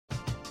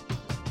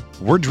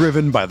We're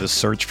driven by the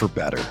search for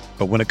better.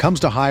 But when it comes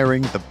to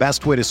hiring, the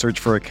best way to search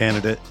for a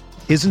candidate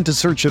isn't to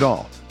search at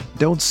all.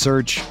 Don't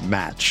search,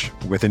 match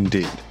with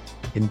Indeed.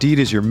 Indeed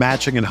is your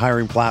matching and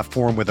hiring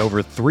platform with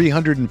over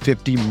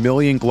 350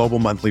 million global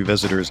monthly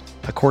visitors,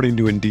 according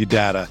to Indeed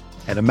data,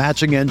 and a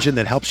matching engine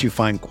that helps you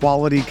find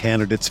quality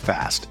candidates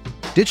fast.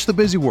 Ditch the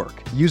busy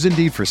work. Use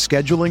Indeed for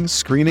scheduling,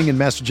 screening, and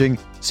messaging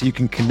so you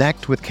can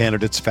connect with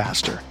candidates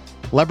faster.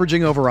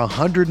 Leveraging over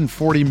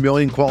 140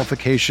 million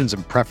qualifications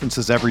and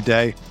preferences every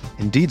day,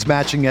 Indeed's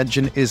matching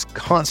engine is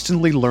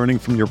constantly learning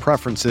from your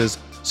preferences,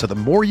 so the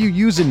more you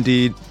use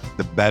Indeed,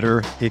 the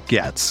better it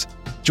gets.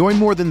 Join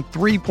more than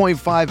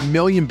 3.5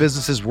 million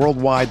businesses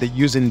worldwide that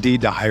use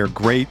Indeed to hire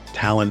great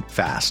talent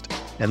fast.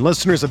 And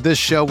listeners of this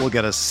show will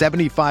get a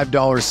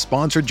 $75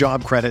 sponsored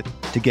job credit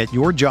to get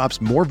your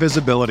jobs more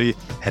visibility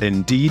at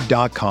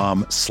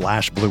Indeed.com/Blue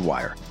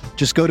Wire.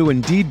 Just go to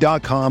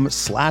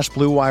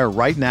Indeed.com/Blue Wire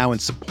right now and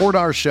support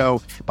our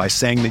show by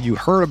saying that you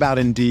heard about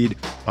Indeed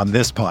on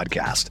this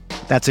podcast.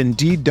 That's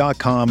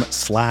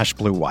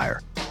Indeed.com/Blue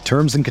Wire.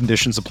 Terms and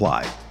conditions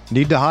apply.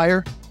 Need to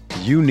hire?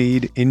 You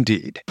need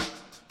Indeed.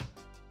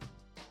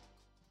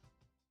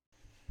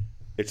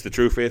 It's the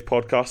True Faith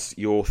Podcast,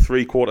 your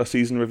three-quarter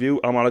season review.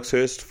 I'm Alex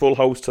Hurst, full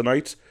house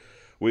tonight.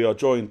 We are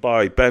joined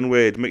by Ben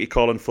Wade, Mickey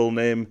Collin, full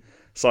name,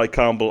 Cy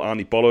Campbell,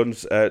 Andy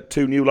Bollins.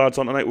 Two new lads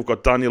on tonight. We've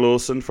got Daniel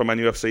Olsen from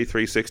NUFC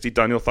 360.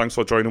 Daniel, thanks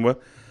for joining me.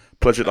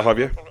 Pleasure to have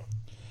you.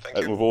 Thank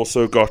you. We've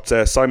also got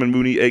Simon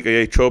Mooney,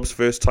 a.k.a. Chubbs,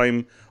 first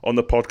time on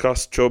the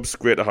podcast. Chubbs,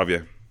 great to have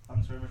you.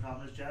 Thanks very much for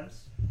having us,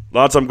 gents.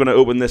 Lads, I'm going to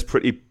open this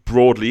pretty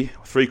broadly.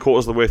 3/4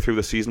 of the way through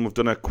the season, we've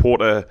done a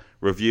quarter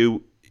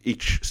review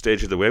each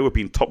stage of the way. We've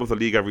been top of the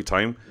league every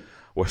time.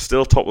 We're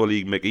still top of the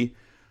league, Mickey.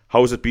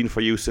 How's it been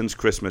for you since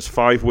Christmas?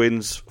 5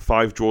 wins,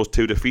 5 draws,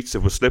 2 defeats.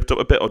 Have we slipped up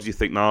a bit, or do you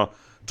think,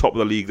 top of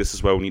the league, this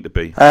is where we need to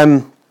be?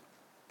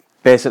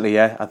 Basically,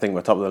 yeah. I think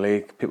we're top of the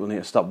league. People need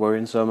to stop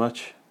worrying so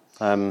much.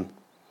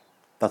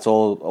 That's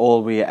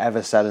all we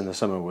ever said in the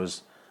summer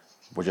was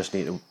we just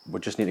need to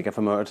get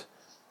promoted.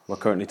 We're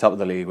currently top of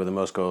the league with the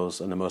most goals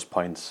and the most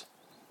points.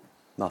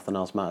 Nothing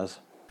else matters.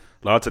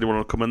 Lads, anyone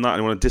want to come in that?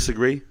 Anyone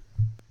disagree?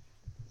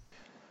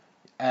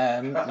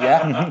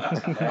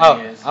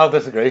 Yeah. I'll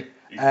disagree.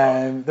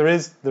 There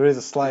is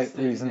a slight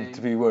reason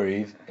to be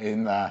worried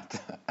in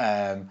that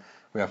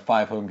we have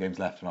 5 home games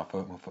left and our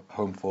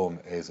home form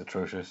is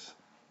atrocious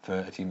for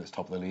a team that's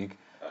top of the league.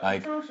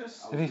 Like,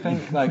 if you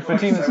think for a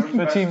team that's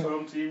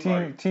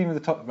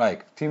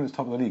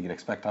top of the league, you'd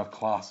expect to have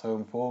class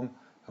home form,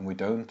 and we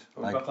don't.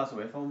 We've got class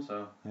away form,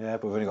 so yeah,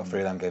 but we've only got 3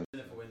 of them games.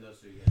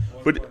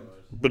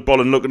 But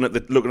Bolin, looking at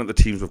the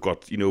teams we've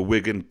got,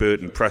 Wigan,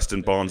 Burton,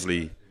 Preston,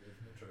 Barnsley.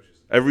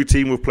 Every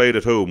team we've played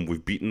at home,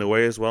 we've beaten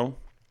away as well.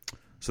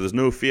 So there's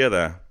no fear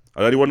there.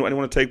 Anyone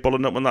to take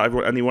Bolin up on that?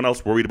 Anyone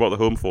else worried about the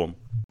home form?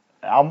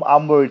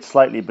 I'm worried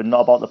slightly, but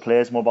not about the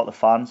players, more about the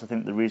fans. I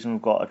think the reason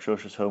we've got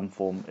atrocious home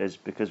form is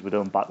because we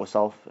don't back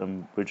ourselves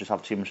and we just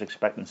have too much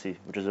expectancy,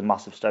 which is a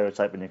massive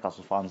stereotype in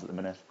Newcastle fans at the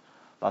minute.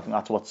 But I think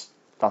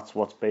that's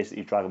what's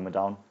basically dragging me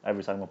down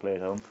every time we play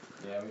at home.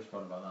 Yeah, we've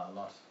spoken about that a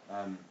lot.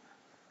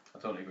 I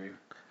totally agree.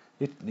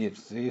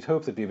 You'd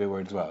hope they'd be a bit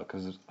worried as well,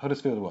 because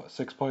Huddersfield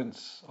 6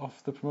 points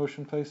off the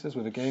promotion places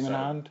with a game in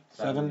hand?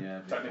 7? Yeah,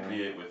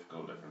 Technically 8 with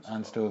goal difference.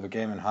 And still with a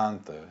game in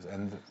hand though.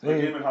 And the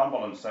game in hand,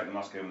 Bolin, second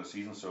last game of the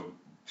season, so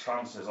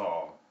chances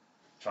are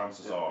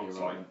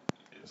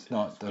it's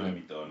not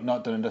done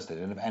and dusted.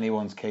 And if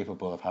anyone's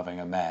capable of having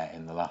a mare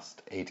in the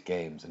last 8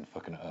 games and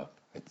fucking it up,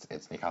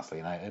 it's Newcastle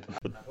United.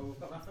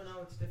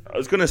 I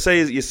was going to say,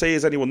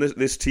 is anyone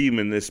this team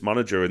and this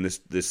manager and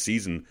this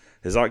season,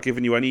 has that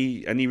given you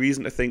any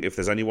reason to think if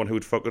there's anyone who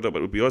would fuck it up,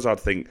 it would be us? I'd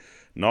think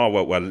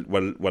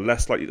we're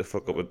less likely to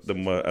fuck up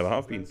than we ever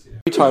have been.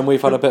 Every time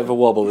we've had a bit of a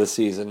wobble this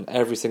season,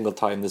 every single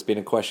time there's been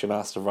a question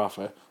asked of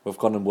Rafa. We've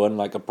gone and won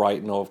like a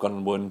Brighton, or we've gone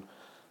and won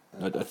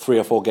 3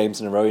 or 4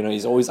 games in a row.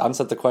 He's alwa's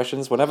answered the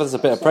questions. Whenever there's a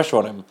bit of pressure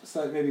on him,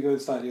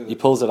 he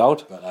pulls it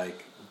out. But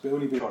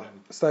only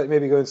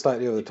going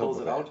slightly over the top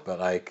of it.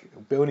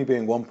 But only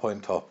being 1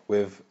 point top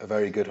with a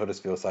very good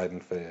Huddersfield side in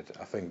third,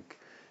 I think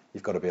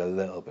you've got to be a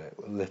little bit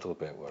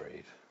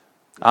worried.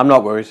 I'm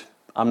not worried.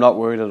 I'm not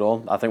worried at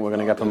all. I think we're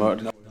going to get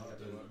promoted.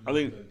 I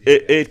think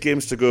 8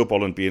 games to go,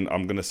 Bolin being,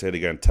 I'm going to say it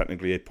again,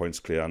 technically 8 points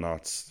clear, and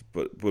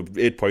but with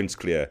 8 points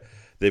clear,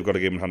 they've got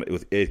a game in hand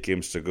with 8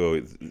 games to go.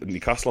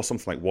 Newcastle are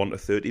something like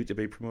 1-30 to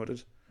be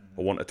promoted,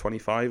 or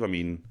 1-25. I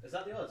mean, is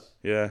that the odds?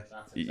 Yeah,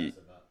 that's excessive.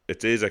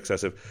 It is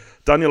excessive.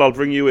 Daniel, I'll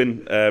bring you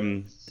in.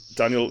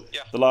 Daniel,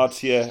 yeah. The lads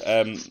here,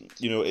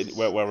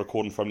 we're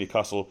recording from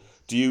Newcastle.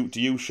 Do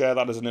you share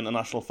that as an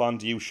international fan?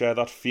 Do you share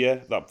that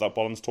fear that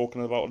Bolin's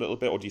talking about a little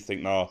bit, or do you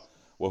think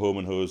we're home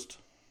and hosed?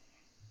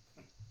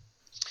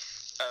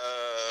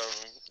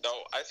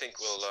 No, I think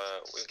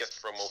we'll get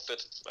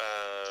promoted.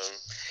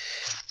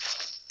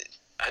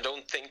 I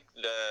don't think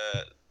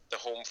the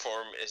home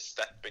form is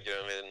that big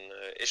of an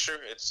issue.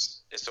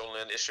 It's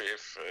only an issue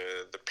if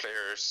the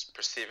players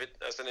perceive it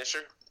as an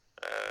issue.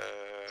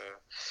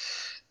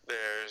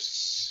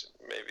 there's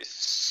maybe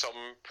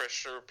some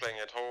pressure playing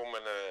at home,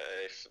 and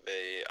if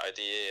the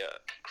idea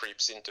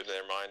creeps into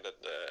their mind that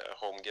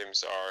home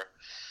games are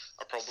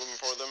a problem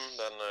for them,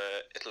 then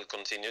it'll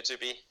continue to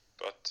be.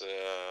 But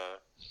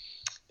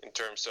in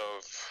terms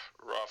of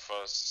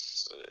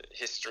Rafa's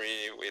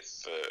history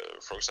with,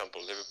 for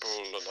example,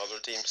 Liverpool and other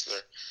teams,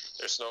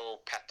 there's no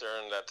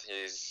pattern that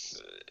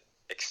he's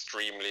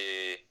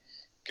extremely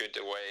good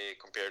away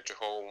compared to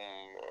home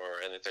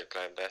or anything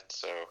like that.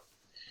 So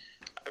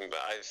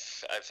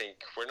I think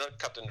we're not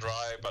cut and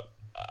dry, but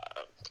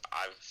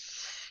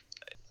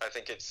I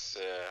think it's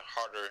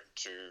harder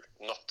to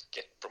not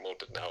get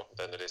promoted now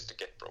than it is to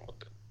get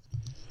promoted.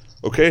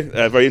 Okay,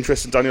 very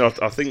interesting, Daniel.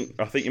 I think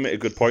you made a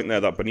good point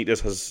there that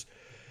Benitez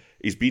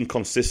he's been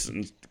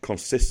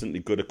consistently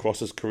good across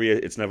his career.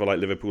 It's never like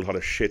Liverpool had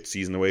a shit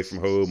season away from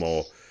home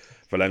or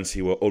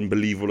Valencia were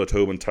unbelievable at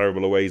home and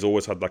terrible away. He's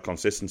always had that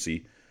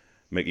consistency.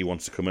 Mickey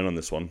wants to come in on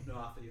this one. No,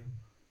 after you.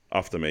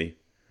 After me.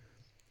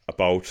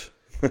 About.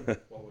 What we were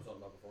talking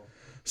about before.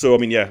 So, I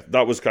mean, yeah,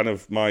 that was kind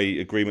of my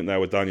agreement there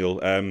with Daniel.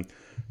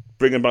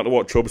 Bringing back to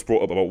what Chubbs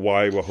brought up about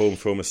why our home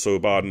form is so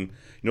bad. And,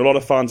 you know, a lot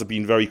of fans have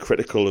been very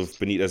critical of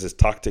Benitez's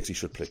tactics. He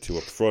should play two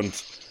up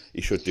front.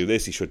 He should do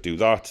this. He should do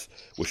that.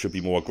 We should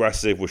be more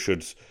aggressive. We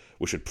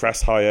should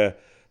press higher.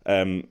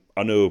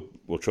 I know,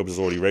 well, Chubbs has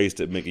already raised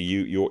it. Mickey,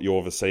 you're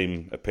of the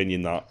same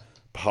opinion that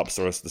perhaps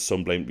there's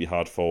some blame to be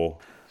had for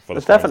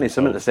There's definitely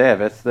something to say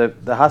of it.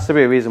 There has to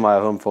be a reason why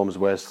our home form is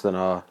worse than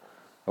our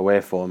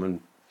away form,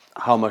 and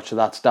how much of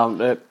that's down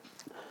to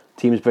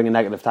teams bringing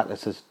negative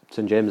tactics to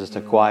St James's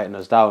to quieten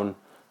us down,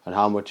 and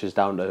how much is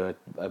down to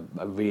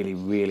a really,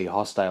 really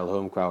hostile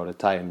home crowd at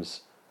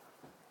times.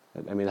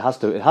 I mean, it has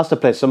to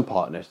play some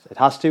part in it. It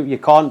has to. You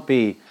can't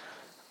be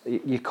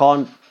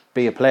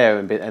a player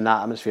in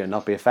that atmosphere and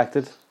not be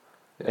affected.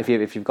 If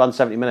you've gone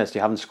 70 minutes,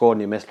 you haven't scored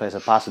and you misplace a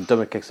pass and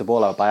Dummett kicks the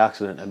ball out by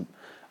accident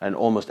and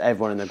almost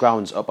everyone in the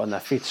ground's up on their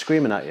feet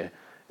screaming at you,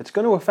 it's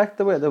going to affect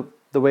the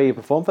way you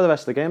perform for the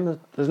rest of the game.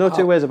 There's no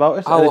two ways about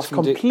it. And it's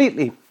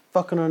completely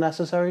fucking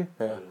unnecessary.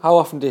 Yeah. How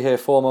often do you hear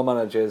former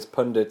managers,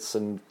 pundits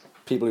and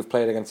people who've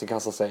played against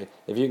Newcastle say,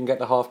 if you can get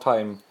to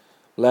half-time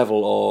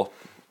level or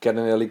get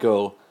an early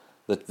goal,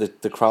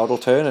 the crowd will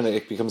turn and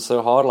it becomes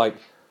so hard. Like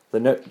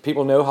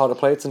people know how to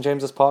play at St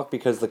James's Park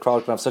because the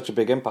crowd can have such a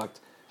big impact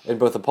in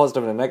both a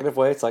positive and a negative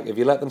way. It's like if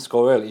you let them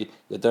score early,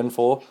 you're done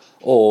for.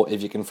 Or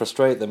if you can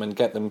frustrate them and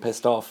get them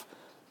pissed off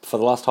for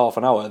the last half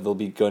an hour, they'll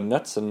be going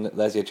nuts and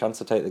there's your chance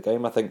to take the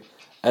game. I think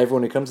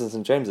everyone who comes to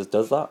St James's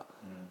does that.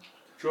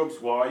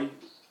 Chubbs, why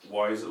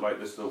is it like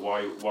this though?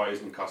 Why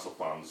is Newcastle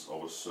fans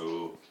always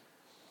so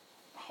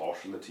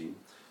harsh on the team?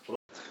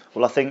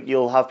 Well, I think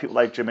you'll have people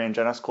like Jermaine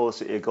Jenas call the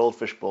city a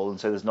goldfish bowl and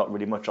say there's not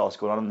really much else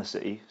going on in the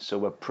city, so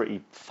we're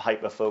pretty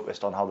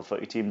hyper-focused on how the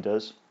footy team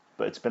does.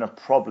 But it's been a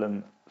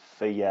problem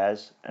for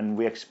years, and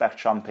we expect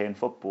champagne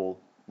football.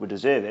 We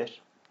deserve it,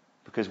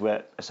 because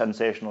we're a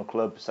sensational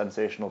club,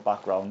 sensational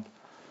background.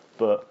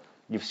 But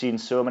you've seen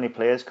so many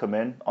players come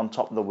in on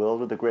top of the world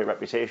with a great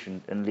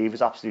reputation and leave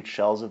as absolute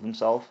shells of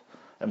themselves,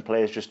 and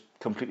players just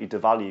completely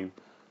devalue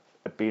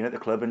being at the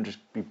club and just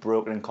be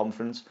broken in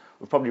confidence.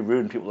 We've probably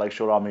ruined people like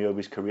Shola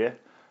Ameobi's career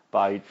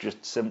by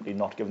just simply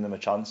not giving them a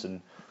chance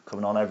and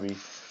coming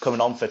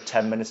on for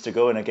 10 minutes to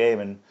go in a game,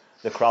 and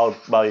the crowd,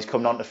 well, he's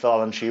coming on to fill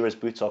Alan Shearer's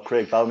boots or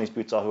Craig Bellamy's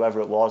boots or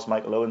whoever it was,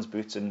 Michael Owen's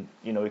boots, and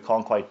he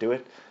can't quite do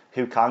it.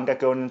 Who can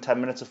get going in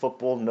 10 minutes of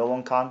football? No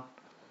one can.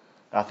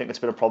 And I think it's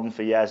been a problem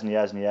for years and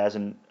years and years,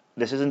 and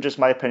this isn't just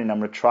my opinion. I'm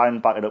going to try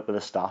and back it up with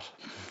a stat.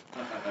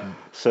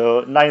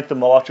 So 9th of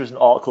March was an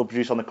article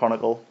produced on the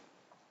Chronicle.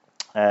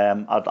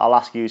 I'll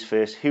ask you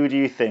first. Who do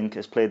you think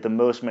has played the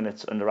most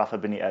minutes under Rafa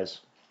Benitez?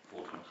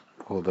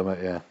 Paul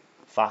Dummett, yeah.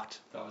 Fact.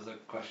 That was a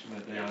question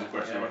that they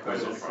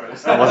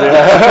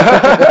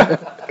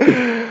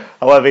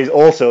However, he's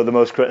also the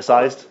most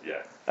criticised.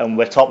 Yeah. And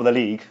we're top of the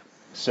league.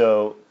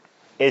 So,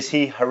 is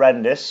he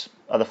horrendous?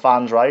 Are the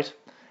fans right?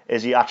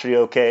 Is he actually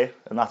okay?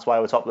 And that's why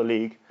we're top of the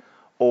league?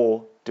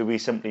 Or do we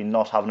simply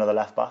not have another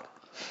left back?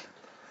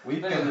 We've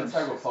been in a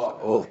terrible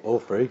part. All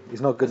three.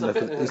 He's not good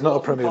enough. He's not a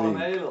Premier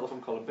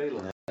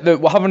League.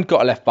 Look, we haven't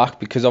got a left back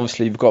because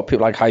obviously we've got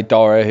people like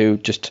Haidara who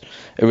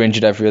are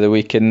injured every other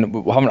week, and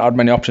we haven't had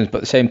many options. But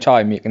at the same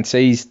time, you can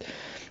see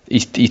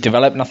he's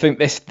developed, and I think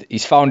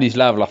he's found his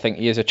level. I think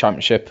he is a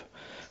championship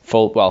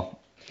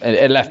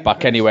a left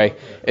back anyway.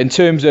 In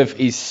terms of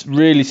he's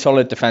really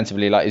solid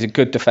defensively, like he's a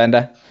good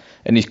defender,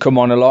 and he's come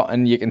on a lot,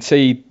 and you can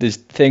see there's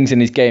things in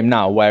his game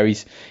now where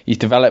he's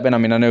developing. I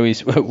mean, I know we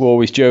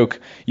always joke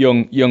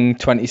young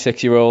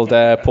 26-year-old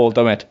Paul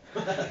Dummett,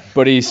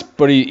 but he's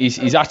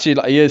actually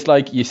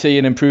like you're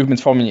seeing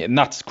improvements from him, and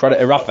that's credit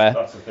to Rafa.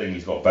 That's the thing.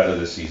 He's got better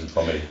this season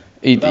for me.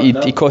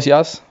 Of course he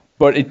has,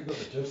 but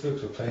Just looks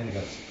we're playing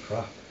against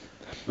crap.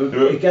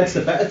 Against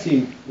the better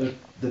team,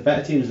 the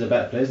better teams, the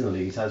better players in the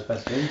league. He has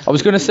best games. I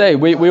was going to say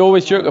we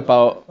always joke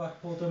about.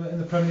 Back Paul Dummett in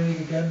the Premier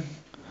League again.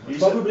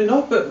 Probably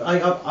not, but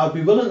I'd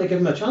be willing to give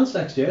him a chance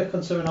next year,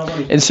 considering how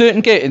well in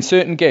certain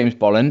games,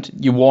 Bolland,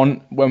 you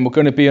want when we're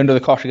going to be under the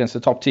cosh against the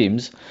top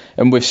teams,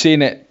 and we've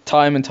seen it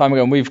time and time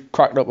again. We've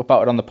cracked up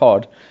about it on the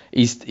pod.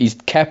 He's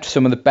kept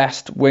some of the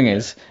best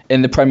wingers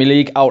in the Premier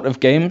League out of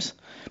games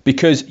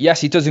because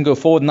yes, he doesn't go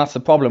forward, and that's the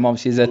problem.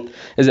 Obviously,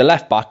 as a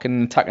left back and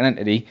an attacking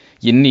entity,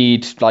 you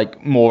need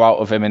like more out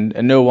of him,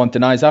 and no one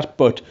denies that.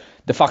 But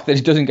the fact that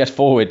he doesn't get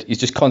forward, he's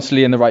just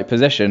constantly in the right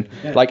position.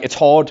 Yeah. Like it's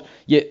hard.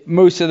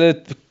 Most of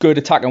the good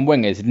attacking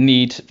wingers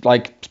need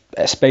like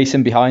space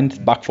in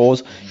behind back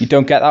fours. You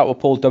don't get that with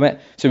Paul Dummett.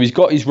 So he's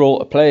got his role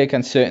to play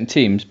against certain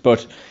teams,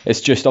 but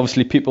it's just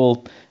obviously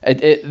people at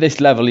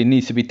this level he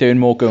needs to be doing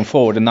more going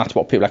forward, and that's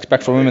what people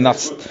expect from him, and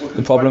that's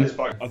the problem.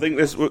 I think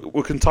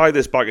we can tie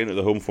this back into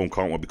the home form,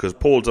 can't we? Because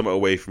Paul Dummett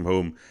away from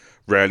home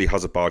rarely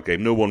has a bad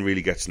game. No one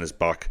really gets in his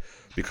back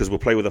because we'll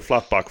play with a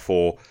flat back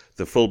four.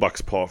 The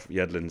fullbacks part of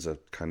Yedlin's a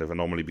kind of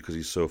anomaly because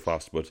he's so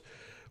fast, but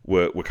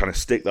we're kind of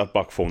stick that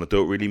back four and they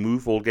don't really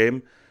move all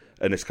game,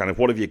 and it's kind of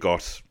what have you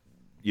got?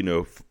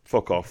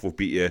 Fuck off, we'll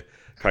beat you,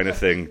 kind of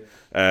thing.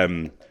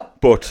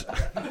 But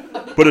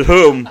at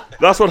home,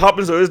 that's what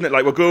happens, though, isn't it?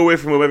 Like we'll go away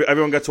from home,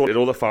 everyone gets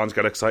all the fans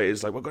get excited.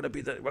 It's like we're gonna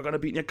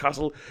beat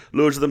Newcastle.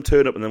 Loads of them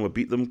turn up, and then we'll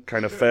beat them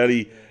kind of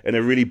fairly in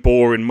a really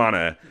boring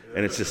manner.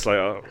 And it's just like,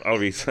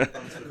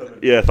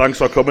 yeah, thanks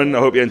for coming. I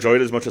hope you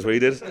enjoyed it as much as we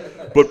did.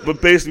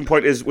 But basically, the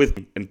point is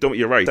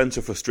you're right. Sense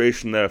of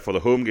frustration there for the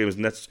home games.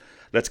 And let's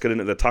get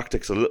into the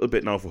tactics a little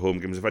bit now for home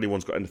games. If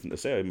anyone's got anything to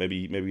say, maybe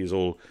you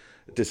all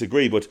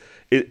disagree. But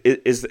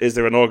is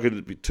there an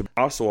argument to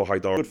us or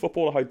Haidara? Good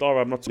footballer,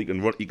 Haidara. I'm not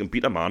saying he can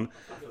beat a man.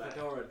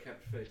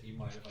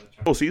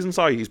 All season,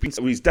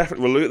 he's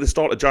definitely. Well, look at the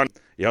start of Jan.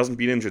 He hasn't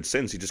been injured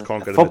since. He just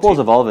can't get. Football's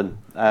evolving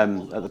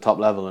at the top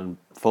level, and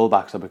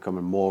fullbacks are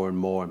becoming more and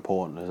more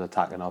important as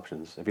attacking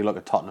options. If you look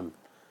at Tottenham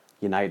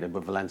United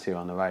with Valencia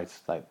on the right,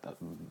 like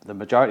the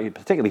majority,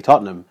 particularly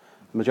Tottenham,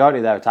 the majority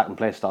of their attacking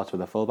play starts with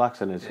the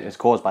fullbacks, and it's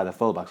caused by the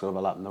fullbacks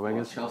overlapping the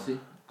wingers. Chelsea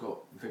got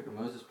Victor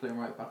Moses playing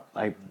right back.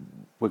 Like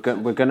we're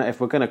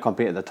gonna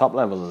compete at the top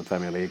level of the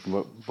Premier League,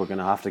 we're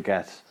gonna have to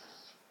get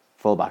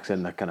fullbacks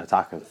in that can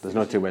attack it. There's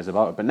no two ways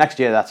about it. But next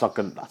year, that's not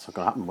going to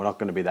happen. We're not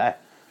going to be there.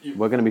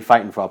 We're going to be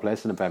fighting for our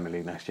place in the Premier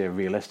League next year,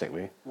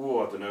 realistically.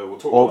 Oh, I don't know. We'll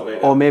talk about it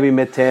later. Or maybe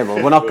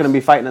mid-table. We're not going to be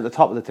fighting at the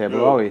top of the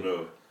table, are we?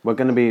 No. We're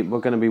going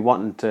to be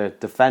wanting to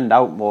defend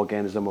out more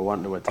games than we're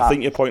wanting to attack. I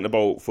think your point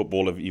about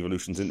football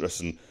evolution is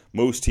interesting.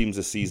 Most teams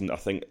this season, I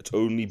think it's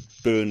only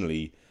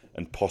Burnley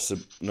and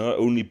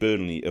only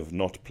Burnley have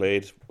not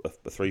played a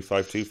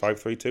 3-5-2,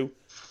 5-3-2.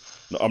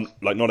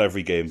 Not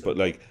every game, but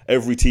like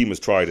every team has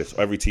tried it.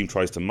 Every team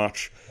tries to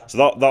match.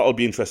 So that'll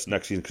be interesting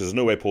next season because there's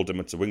no way Paul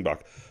Dimmott's a wing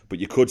back, but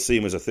you could see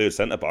him as a third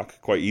centre back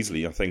quite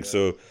easily. I think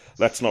so.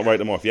 Let's not write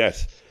him off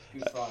yet.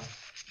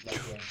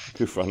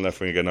 Gouffran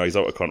left wing again. No, he's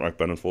out of contract,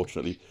 Ben.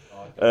 Unfortunately.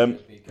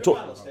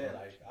 If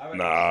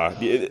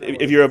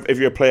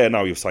you're a player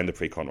now, you've signed a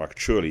pre-contract.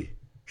 Surely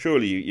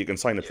you can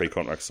sign a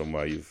pre-contract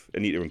somewhere.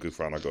 Anita and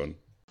Gouffran are going.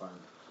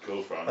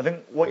 I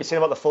think what you're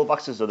saying about the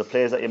fullbacks is, though, the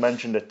players that you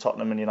mentioned at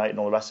Tottenham and United and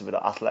all the rest of it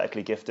are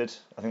athletically gifted.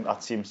 I think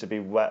that seems to be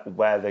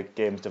where the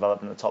game's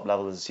developing at the top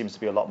level. There seems to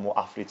be a lot more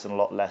athletes and a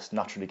lot less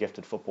naturally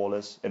gifted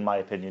footballers, in my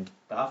opinion.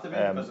 They have to be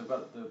because they've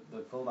got the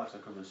fullbacks are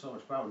covering so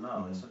much ground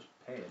now. It's such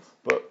pace.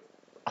 But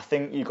I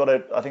think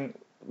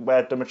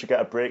where Dummett should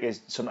get a break is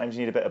sometimes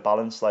you need a bit of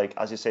balance. Like,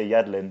 as you say,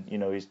 Yedlin,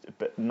 he's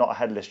not a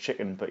headless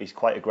chicken, but he's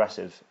quite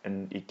aggressive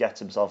and he gets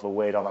himself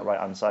away down that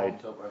right-hand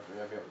side.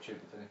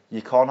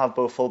 You can't have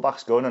both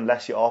full-backs going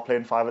unless you are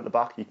playing five at the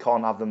back. You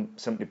can't have them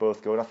simply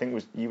both going. I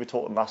think you were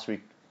talking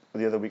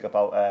the other week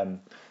about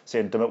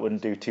saying Dummett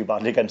wouldn't do too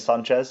badly against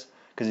Sanchez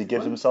because he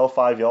gives himself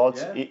 5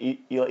 yards. Yeah.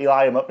 He'll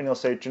eye him up and he'll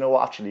say, do you know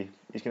what, actually,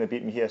 he's going to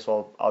beat me here,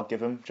 so I'll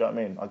give him, do you know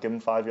what I mean? I'll give him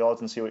 5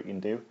 yards and see what he can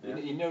do. Yeah.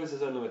 He knows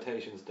his own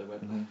limitations,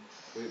 Dummett. Mm-hmm.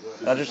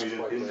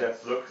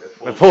 In-depth look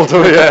at Paul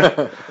Dummett,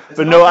 yeah.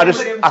 But no, I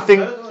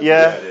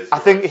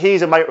think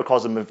he's a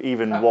microcosm of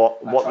even what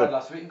tried the...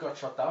 last week and got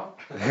shot down.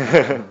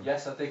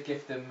 Yes, I did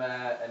gift him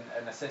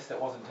an assist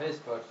that wasn't his,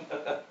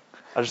 but...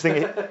 I just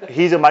think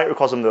he's a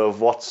microcosm, though,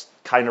 of what's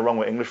kind of wrong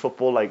with English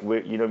football. Like,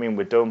 we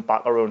don't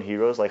back our own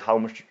heroes. Like, how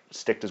much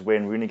stick does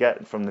Wayne Rooney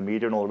get from the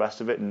media and all the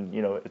rest of it? And,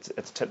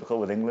 it's typical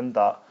with England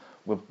that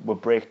we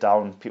break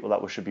down people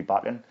that we should be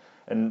backing.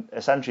 And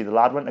essentially, the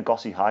lad went to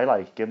Gossy High,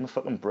 like, give him a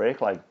fucking break,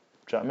 like,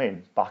 do you know what I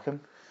mean? Back him.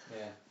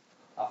 Yeah.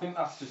 I think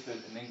that's just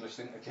an English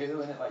thing to do,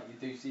 isn't it? Like,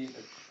 you do see,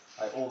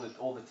 like, all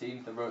the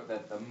teams, they're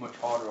much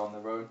harder on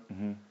their own.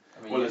 Mm-hmm.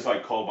 I mean, well, it's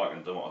like Colback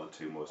and Dummett are the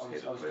two most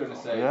hated I was players. going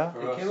to say, yeah.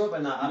 for us, came up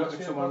in that you look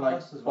at someone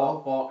like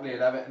Barkley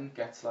at Everton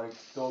gets like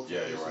dogs.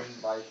 Yeah, you're right.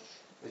 Like,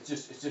 it's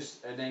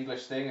just an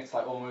English thing. It's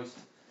like almost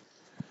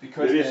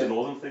because maybe it's a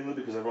northern thing though,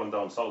 because everyone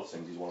down south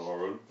thinks he's one of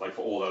our own. Like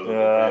for all their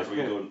local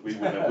players,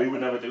 we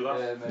would never do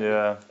that.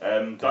 Yeah.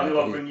 Daniel,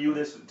 I'll bring you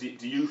this. Do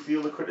you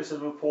feel the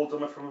criticism of Paul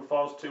Dummett from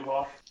afar is too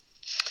harsh?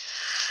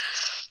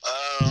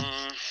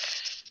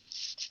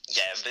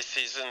 Yeah, this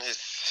season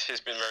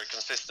he's been very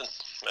consistent.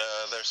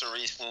 There's a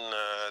reason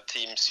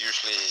teams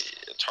usually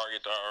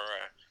target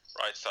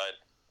our right side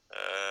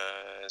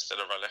instead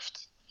of a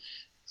left.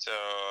 So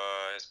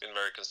he's been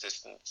very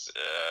consistent.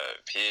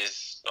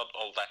 He's not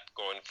all that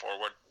going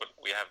forward, but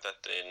we have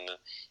that in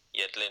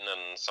Yedlin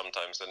and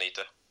sometimes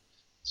Anita.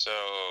 So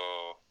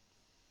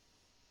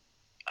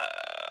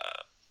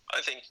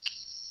I think,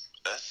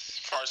 as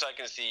far as I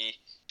can see,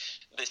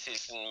 this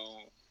season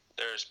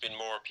there's been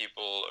more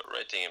people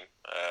rating him.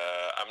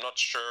 I'm not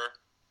sure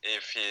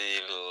if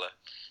he'll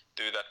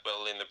do that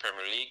well in the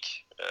Premier League,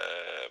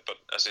 but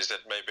as you said,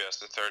 maybe as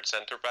the third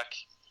centre back.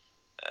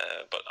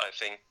 But I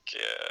think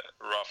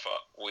Rafa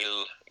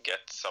will get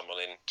someone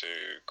in to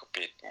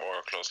compete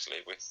more closely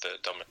with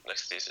Dummett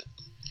next season.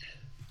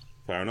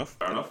 Fair enough.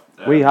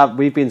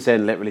 We've been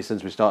saying literally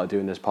since we started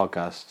doing this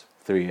podcast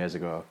 3 years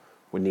ago,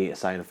 we need to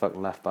sign a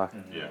fucking left back.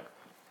 Yeah.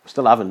 We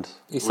still haven't.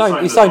 He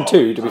signed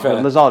two, to be fair.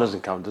 Lazar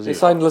doesn't count, does he? He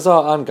signed Lazar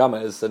and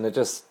Gammers, and it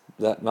just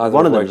neither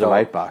one of them's a worked out.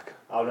 right back.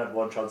 I only had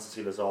one chance to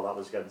see Lazar. That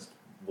was against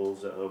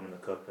Wolves at home in the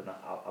cup, and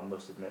I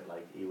must admit,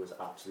 like, he was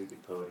absolutely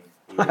pony.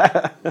 He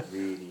was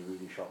really,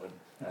 really shocking.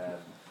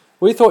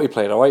 We thought he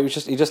played alright.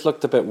 He just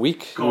looked a bit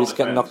weak. He was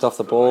getting knocked off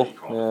the ball.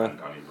 Yeah.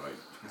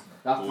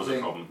 That's the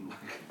thing.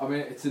 I mean,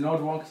 it's an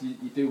odd one because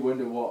you do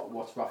wonder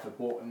what's Rafa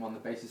bought him on the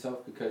basis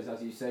of, because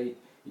as you say,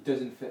 he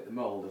doesn't fit the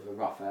mould of a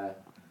Rafa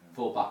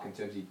full-back in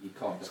terms of he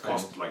can't. It's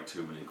cost like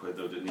 £2 million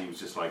though, didn't he? He was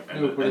just like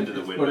end of the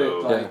window.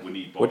 window. We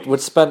need bodies.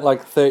 We'd spent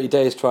like 30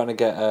 days trying to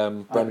get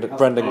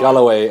Brendan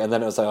Galloway, and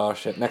then it was like, oh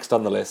shit, next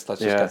on the list,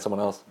 let's just get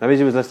someone else. Maybe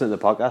he was listening to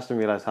the podcast and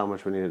realised how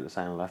much we needed to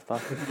sign a left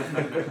back.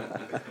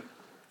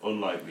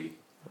 Unlikely.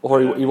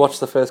 Or he watched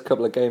the first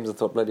couple of games and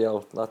thought, bloody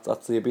hell,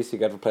 that's the abuse you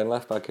get for playing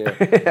left back here.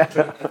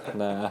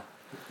 Nah.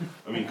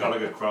 I mean,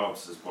 Gallagher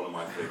Crowds is one of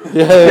my favourites.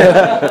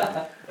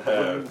 Yeah.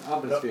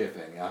 Atmosphere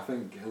thing. I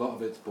think a lot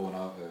of it's born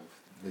out of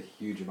the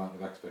huge amount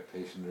of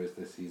expectation there is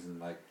this season.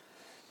 Like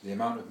the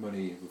amount of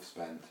money we've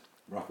spent.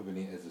 Rafa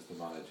Benitez is the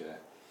manager,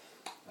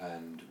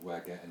 and we're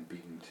getting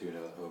beaten 2-0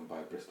 at home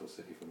by Bristol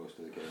City for most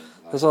of the game.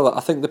 Like, There's all that.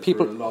 I think the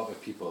people. For a lot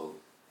of people,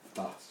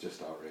 that's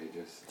just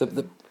outrageous.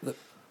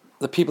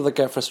 The people that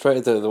get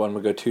frustrated are the one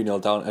we go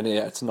 2-0 down, and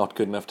it's not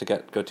good enough to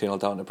go 2-0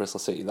 down to Bristol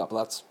City.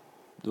 That's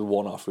the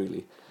one-off,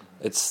 really.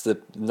 It's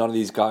none of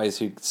these guys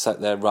who sat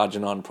there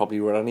raging on probably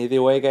were any of the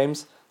away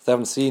games. They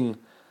haven't seen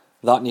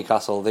that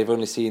Newcastle. They've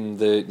only seen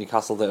the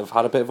Newcastle that have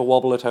had a bit of a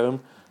wobble at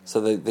home. So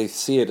they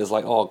see it as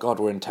like, oh God,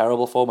 we're in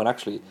terrible form. And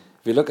actually,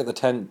 if you look at the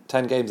 10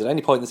 games at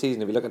any point in the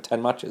season, if you look at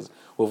 10 matches,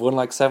 we've won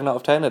like 7 out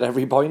of 10 at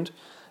every point.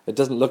 It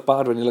doesn't look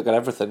bad when you look at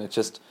everything. It's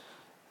just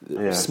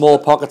small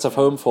pockets of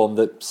home form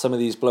that some of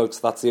these blokes,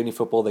 that's the only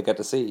football they get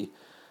to see.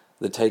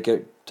 They take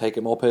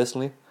it more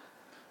personally.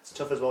 It's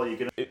tough as well.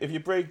 If you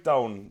break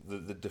down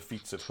the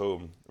defeats at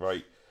home,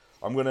 right?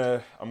 I'm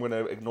gonna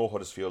ignore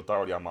Huddersfield.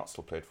 Darrell Matt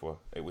still played for.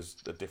 It was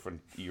a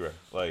different era.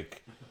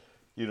 Like,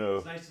 you know,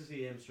 it's nice to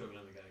see him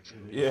struggling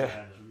again. Yeah,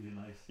 it's really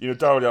nice. You know,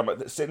 Darrell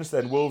since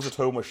then, Wolves at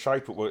home were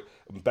shite, but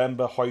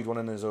Mbemba hoid one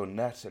in his own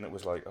net, and it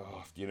was like,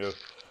 oh, you know.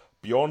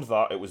 Beyond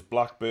that, it was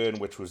Blackburn,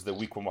 which was the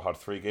week when we had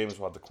 3 games.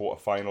 We had the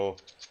quarter-final.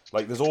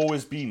 Like, there's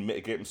always been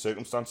mitigating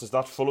circumstances.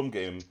 That Fulham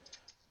game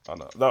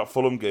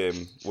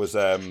was,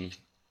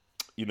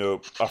 you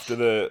know, after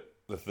the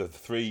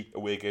 3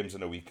 away games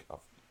in a week.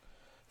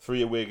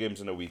 3 away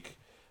games in a week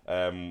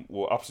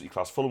were absolutely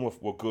class. Fulham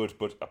were good,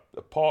 but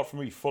apart from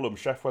me, Fulham,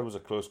 Sheffield was a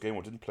close game.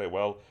 We didn't play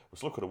well. We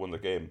still could have won the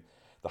game.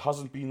 There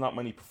hasn't been that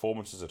many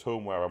performances at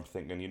home where I'm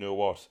thinking, you know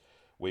what,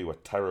 we were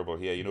terrible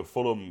here. you know,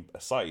 Fulham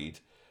aside,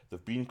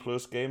 they've been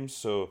close games.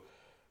 So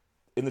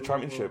in the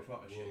Championship,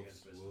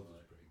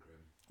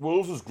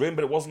 Wolves was grim,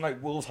 but it wasn't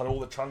like Wolves had all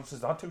the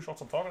chances. They had 2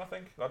 shots on target, I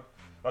think. They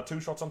had 2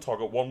 shots on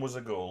target. One was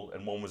a goal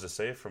and one was a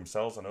save from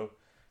Sells. I know,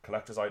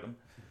 collector's item.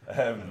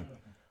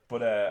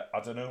 But I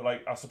don't know.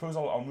 Like, I suppose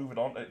I'll move it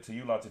on to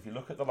you lads. If you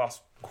look at the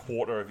last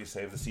quarter, if you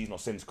say, of the season or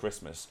since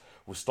Christmas,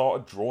 we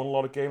started drawing a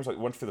lot of games. Like,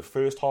 we went through the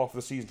first half of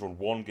the season, drawn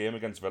 1 game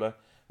against Villa,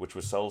 which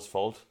was Sells'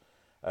 fault.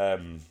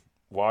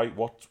 Why?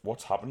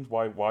 What's happened?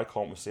 Why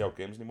can't we see out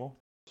games anymore?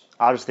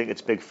 I just think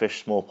it's big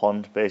fish, small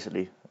pond,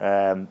 basically.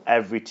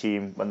 Every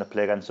team, when they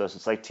play against us,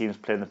 it's like teams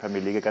playing the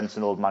Premier League against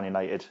an old Man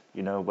United.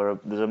 You know, where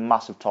there's a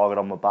massive target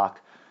on my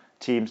back.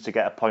 Teams to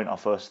get a point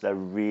off us, they're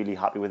really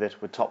happy with it.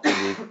 We're top of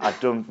the league. I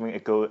don't think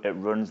it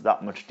runs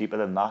that much deeper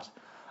than that.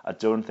 I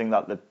don't think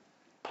that the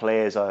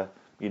players are,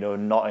 you know,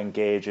 not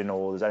engaging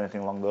or there's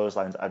anything along those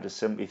lines. I just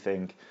simply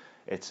think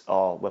it's,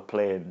 we're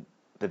playing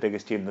the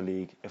biggest team in the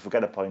league. If we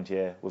get a point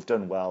here, we've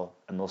done well,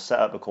 and they'll set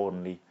up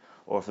accordingly.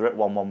 Or if they're at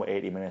 1-1 with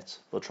 80 minutes,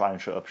 they'll try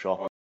and shut up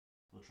shop.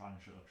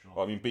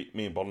 Well, I mean,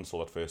 me and Bodden saw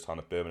that first hand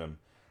at Birmingham.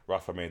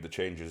 Rafa made the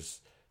changes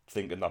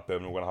thinking that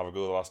Birmingham were going to have a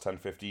go the last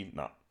 10-15.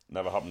 Nah,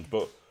 never happened.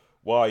 But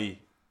why?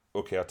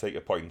 Okay, I take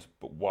your point,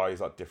 but why is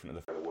that different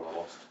in the won or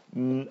lost?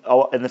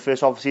 In the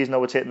first half of the season,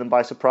 we're taking them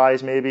by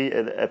surprise, maybe.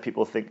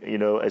 People think, you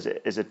know, is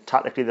it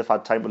tactically they've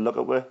had time to look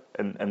at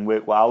it and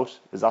work out?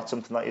 Is that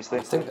something that you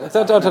think?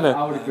 I don't know.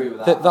 I would agree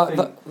with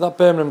that. That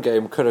Birmingham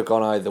game could have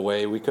gone either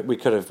way. We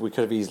could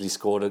have easily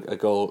scored a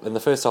goal. In the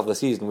first half of the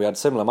season, we had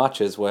similar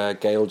matches where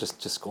Gale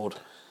just scored.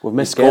 We've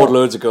missed scored Gale.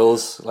 loads of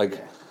goals.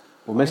 Like,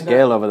 We'll miss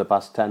Gale over the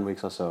past 10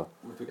 weeks or so.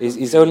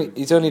 He's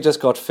only just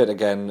got fit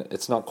again.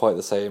 It's not quite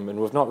the same, and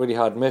we've not really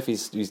had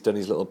Murphy's. He's done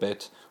his little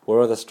bit.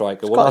 We're the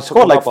striker. He's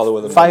scored like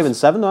 5 and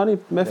 7, though,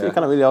 hasn't he? Murphy, you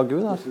can't really argue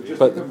with that. Just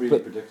become really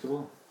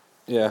predictable.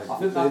 Yeah, I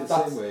think that's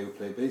the same way. We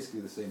play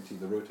basically the same team.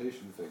 The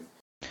rotation thing.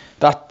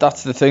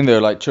 That's the thing though.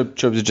 Like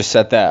Chubbs has just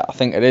said there. I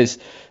think it is.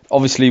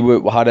 Obviously,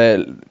 we had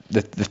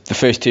the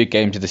first 2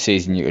 games of the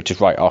season. You could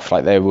just write off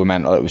like they were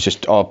mental. It was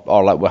just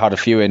like we had a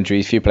few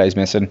injuries, few players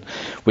missing.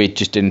 We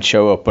just didn't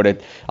show up.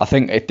 But I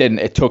think it didn't.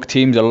 It took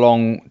teams a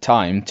long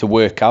time to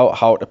work out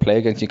how to play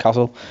against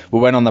Newcastle. We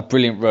went on that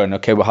brilliant run.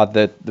 Okay, we had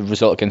the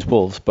result against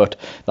Wolves, but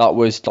that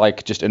was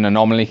like just an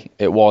anomaly.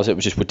 It was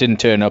just we didn't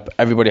turn up.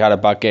 Everybody had a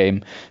bad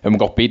game and we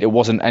got beat. It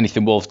wasn't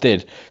anything Wolves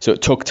did. So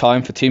it took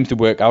time for teams to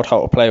work out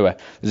how to play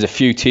with. There's a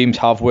few teams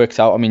have worked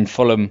out. I mean,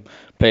 Fulham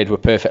played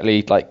with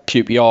perfectly. Like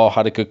QPR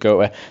had a good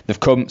go at it.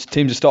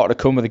 Teams have started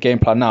to come with a game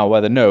plan now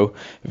where they know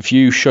if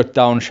you shut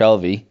down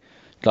Shelvey,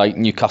 like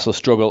Newcastle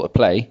struggle to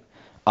play,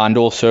 and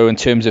also in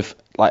terms of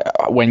like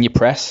when you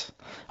press.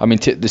 I mean,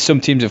 there's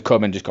some teams have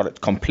come and just got it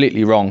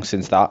completely wrong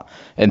since that,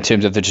 in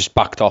terms of they just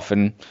backed off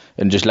and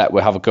just let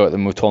we have a go at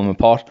them, we've torn them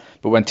apart.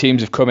 But when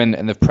teams have come in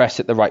and they've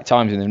pressed at the right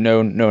times and they've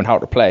known how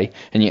to play,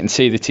 and you can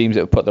see the teams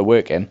that have put their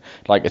work in,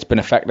 like it's been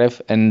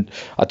effective. And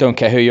I don't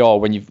care who you are,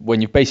 when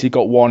you've basically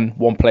got one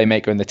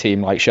playmaker in the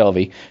team like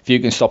Shelvey, if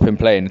you can stop him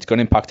playing, it's going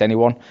to impact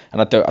anyone.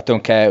 And I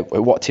don't care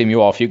what team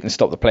you are, if you can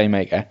stop the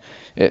playmaker,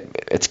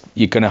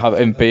 you're going to have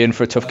him be in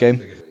for a tough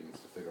game.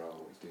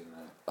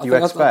 You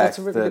expect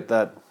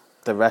that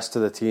the rest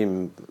of the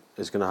team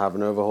is going to have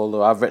an overhaul,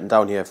 though? I've written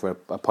down here for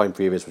a point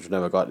previous, which we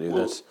never got to,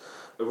 that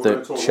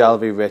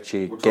Shelvey,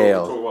 Richie,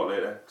 Gale. We'll talk about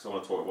later, because I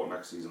want to talk about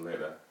next season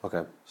later.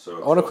 Okay.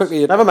 So I want to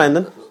quickly. Never mind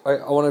then.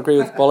 I want to agree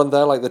with Bolland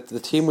there. Like the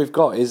team we've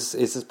got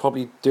is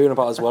probably doing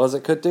about as well as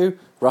it could do.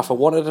 Rafa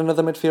wanted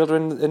another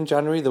midfielder in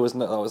January. That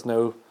was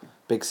no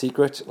big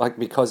secret. Like,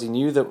 because he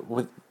knew that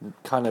with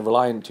kind of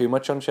relying too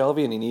much on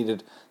Shelvey, and he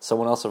needed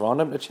someone else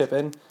around him to chip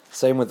in.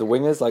 Same with the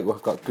wingers. Like,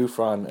 we've got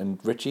Gouffran and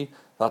Richie.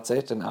 That's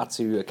it, and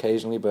Atsu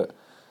occasionally, but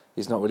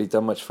he's not really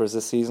done much for us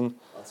this season.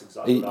 That's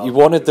exactly he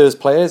wanted those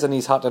players, and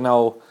he's had to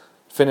now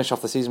finish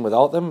off the season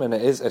without them, and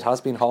it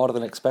has been harder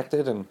than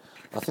expected. And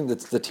I think that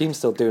the team's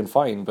still doing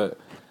fine, but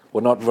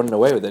we're not running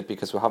away with it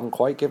because we haven't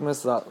quite given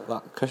us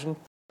that cushion.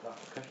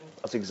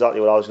 That's exactly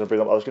what I was going to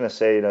bring up. I was going to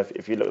say,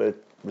 if you look at the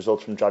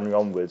results from January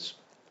onwards,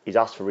 he's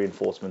asked for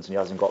reinforcements and he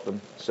hasn't got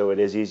them. So it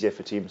is easier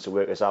for teams to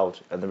work this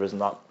out, and there isn't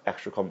that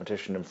extra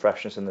competition and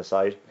freshness in the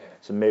side.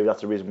 So maybe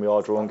that's the reason we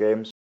are drawing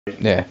games.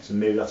 Yeah. So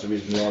maybe that's the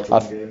reason we are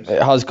drawing games.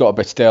 It has got a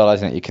bit stale,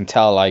 hasn't it? You can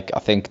tell. Like, I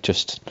think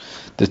just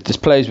there's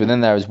players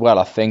within there as well.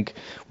 I think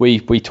we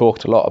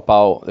talked a lot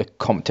about the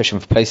competition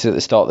for places at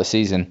the start of the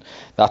season.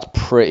 That's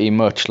pretty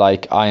much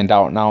like ironed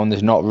out now, and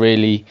there's not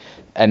really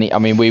any. I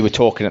mean, we were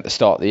talking at the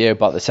start of the year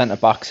about the centre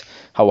backs,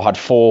 how we had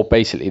 4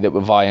 basically that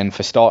were vying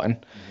for starting.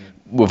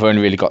 We've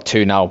only really got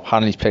 2 now.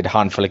 Hanley's played a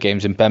handful of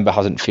games and Bemba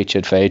hasn't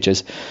featured for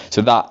ages.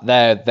 So that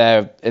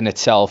there in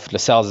itself,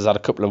 Lascelles has had a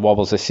couple of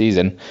wobbles this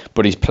season,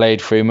 but he's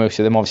played through most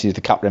of them. Obviously he's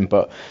the captain,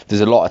 but there's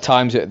a lot of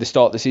times at the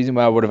start of the season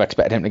where I would have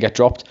expected him to get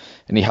dropped,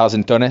 and he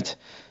hasn't done it.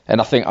 And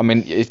I think,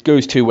 it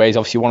goes 2 ways.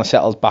 Obviously you want to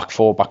settle back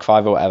 4, back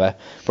 5 or whatever,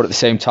 but at the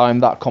same time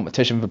that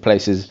competition for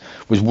places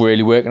was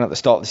really working at the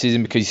start of the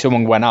season, because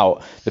someone went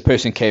out, the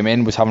person came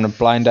in, was having a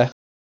blinder.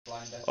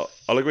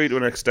 I'll agree to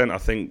an extent. I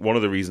think one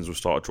of the reasons we've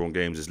started drawing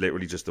games is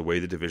literally just the way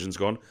the division's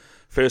gone.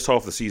 First half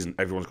of the season,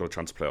 everyone's got a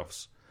chance of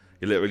playoffs.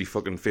 You're literally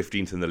fucking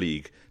 15th in the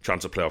league,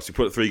 chance of playoffs. You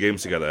put 3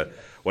 games together.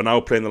 We're now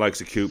playing the likes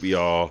of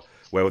QPR,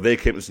 where they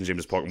came to St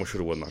James's Park and we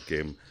should have won that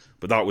game.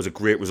 But that was a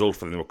great result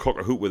for them. They were cock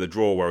a hoop with a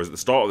draw, whereas at the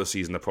start of the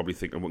season, they're probably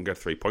thinking, we can get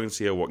 3 points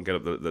here, we can get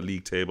up the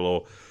league table,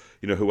 or,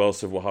 who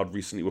else have we had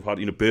recently? We've had,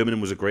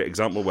 Birmingham was a great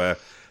example where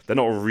they're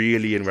not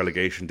really in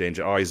relegation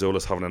danger.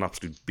 Izola's having an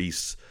absolute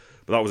beast.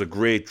 But that was a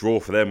great draw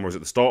for them, whereas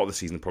at the start of the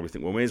season, they probably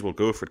think, well, we may as well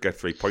go for it, get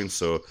 3 points.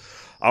 So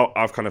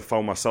I've kind of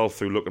found myself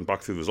through looking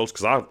back through the results,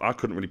 because I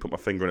couldn't really put my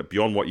finger on it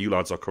beyond what you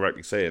lads are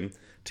correctly saying.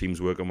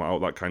 Teams working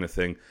out, that kind of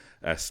thing.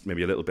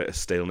 Maybe a little bit of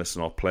staleness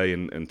in our play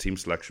and team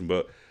selection.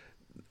 But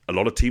a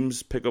lot of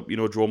teams pick up,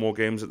 draw more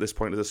games at this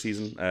point of the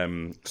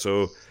season.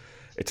 So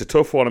it's a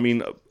tough one.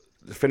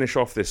 To finish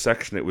off this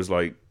section, it was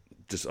like,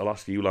 I'll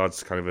ask you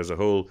lads kind of as a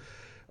whole,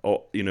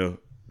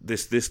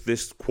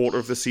 this quarter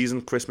of the season,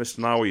 Christmas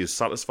now, are you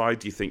satisfied?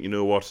 Do you think,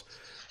 what?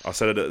 I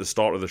said it at the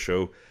start of the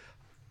show.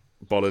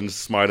 Bolland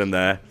smiling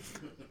there.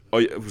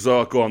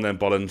 Go on then,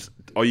 Bolland.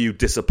 Are you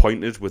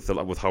disappointed with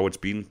how it's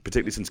been,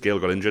 particularly since Gale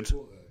got injured?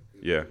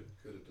 Yeah.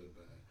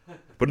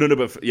 But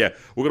yeah,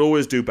 we could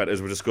always do better,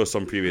 as we discussed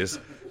on previous.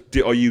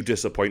 Are you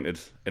disappointed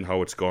in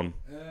how it's gone?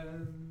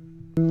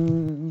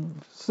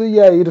 So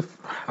yeah, you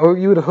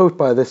would have hoped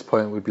by this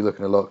point we'd be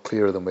looking a lot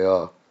clearer than we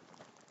are.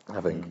 I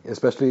think,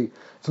 especially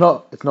it's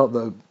not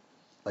the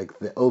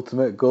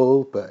ultimate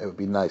goal, but it would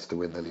be nice to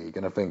win the league.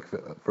 And I think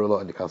for a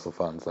lot of Newcastle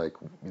fans,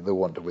 they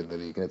want to win the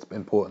league, and it's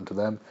important to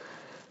them.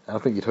 And I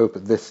think you'd hope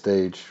at this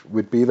stage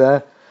we'd be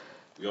there.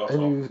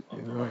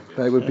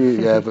 It would be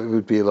but it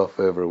would be a lot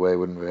further away,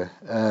 wouldn't we?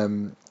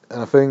 And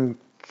I think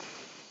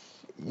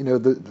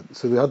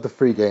so we had the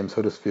 3 games: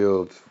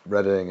 Huddersfield,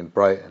 Reading, and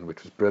Brighton,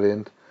 which was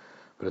brilliant.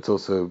 But it's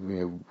also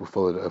we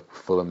followed it up with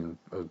Fulham,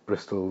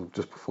 Bristol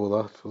just before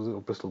that, was it,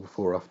 or Bristol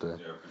before or after?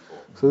 Yeah, before.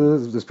 So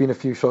there's been a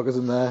few shockers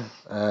in there.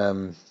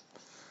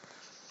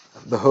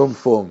 The home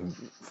form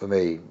for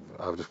me,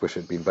 I just wish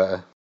it'd been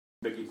better.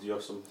 Mickey, do you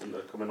have something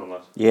to come in on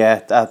that?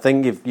 Yeah, I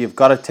think you've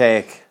got to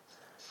take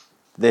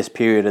this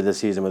period of the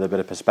season with a bit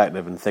of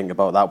perspective and think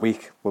about that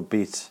week. We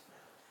beat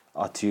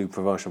our 2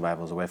 promotion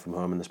rivals away from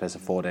home in the space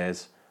of 4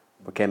 days.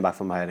 We came back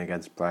from behind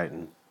against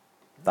Brighton.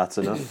 That's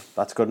enough.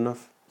 That's good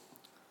enough.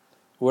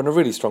 We're in a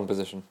really strong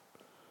position.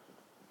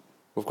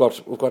 We've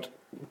got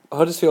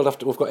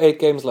Huddersfield we've got 8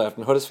 games left,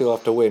 and Huddersfield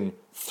have to win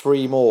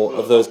 3 more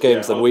of those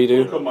games than we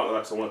do. We'll come back to that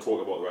because I want to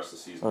talk about the rest of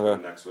the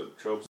season next with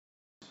Chubbs.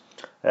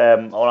 I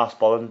want to ask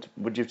Bolland,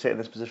 would you have taken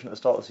this position at the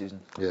start of the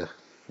season? Yeah.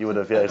 You would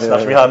have,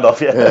 snatched my hand off,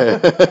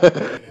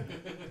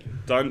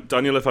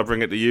 Daniel, if I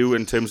bring it to you,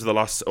 in terms of the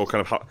last, or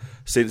kind of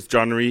since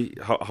January,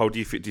 how do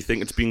you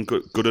think it's been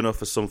good enough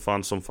for some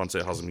fans? Some fans say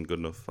it hasn't been good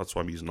enough. That's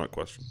why I'm using that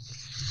question.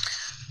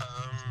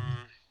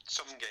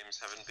 Some games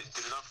haven't been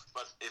good enough,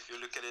 but if you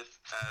look at it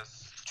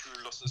as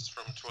 2 losses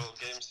from 12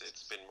 games,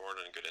 it's been more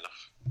than good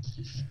enough.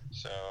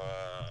 So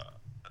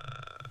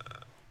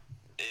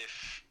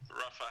if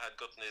Rafa had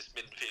gotten his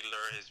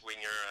midfielder, his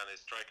winger, and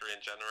his striker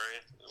in January,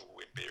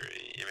 we'd be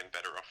even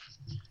better off.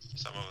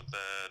 Some of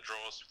the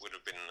draws would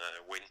have been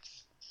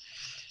wins.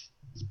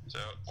 So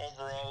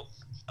overall,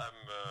 I'm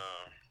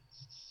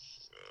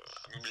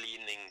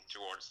leaning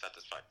towards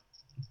satisfied.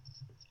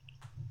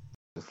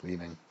 Just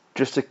leaning.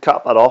 Just to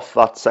cap that off,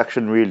 that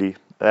section really,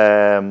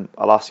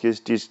 I'll ask you,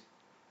 do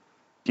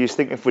you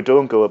think if we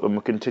don't go up and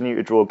we continue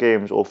to draw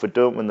games, or if we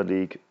don't win the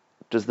league,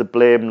 does the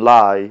blame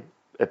lie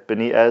at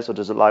Benitez, or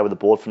does it lie with the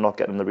board for not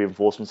getting the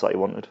reinforcements that he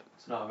wanted?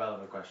 It's not a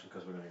relevant question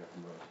because we're going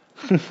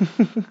to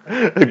get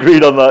promoted.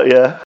 Agreed on that,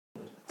 yeah.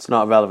 It's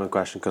not a relevant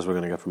question because we're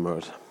going to get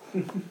promoted.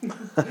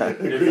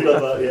 Agreed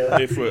on that,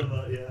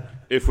 yeah.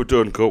 If we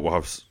don't go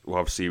up, we'll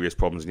have serious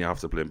problems, and you have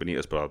to blame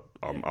Benitez. But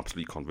I'm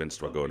absolutely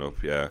convinced we're going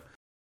up. Yeah.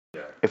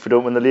 If we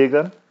don't win the league,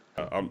 then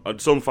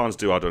some fans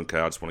do. I don't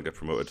care. I just want to get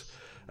promoted.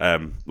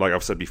 Like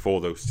I've said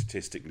before, though,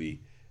 statistically,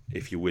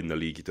 if you win the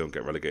league, you don't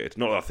get relegated.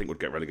 Not that I think we'd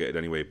get relegated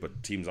anyway,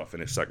 but teams that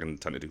finish second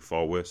tend to do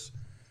far worse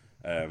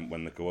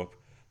when they go up.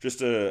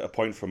 Just a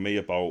point from me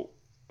about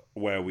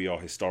where we are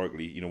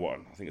historically. You know what?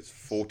 I think it's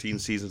 14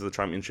 seasons of the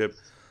Championship.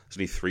 There's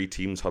only 3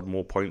 teams had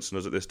more points than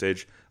us at this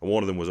stage, and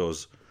one of them was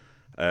us.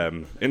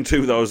 In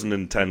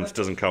 2010, which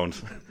doesn't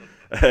count.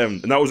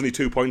 And that was only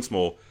 2 points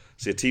more.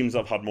 So teams that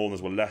have had more than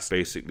us were less.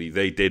 Basically,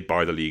 they did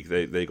buy the league.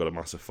 They got a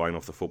massive fine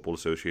off the Football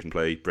Association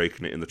play,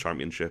 breaking it in the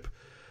Championship.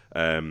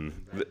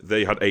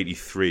 They had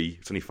 83,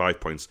 it's only 5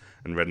 points,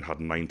 and Reading had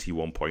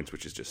 91 points,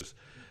 which is just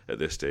at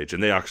this stage.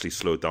 And they actually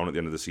slowed down at the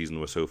end of the season.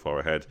 They were so far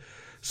ahead.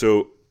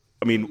 So,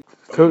 I mean,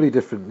 totally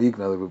different league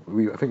now.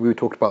 I think we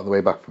talked about on the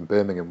way back from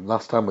Birmingham.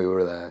 Last time we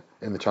were there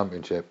in the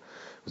Championship,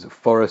 was it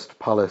Forest,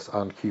 Palace,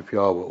 and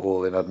QPR were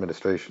all in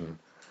administration.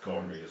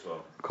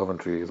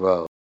 Coventry as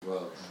well.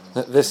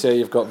 This year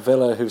you've got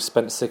Villa, who've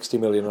spent 60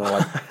 million on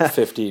like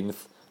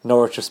 15th.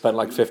 Norwich have spent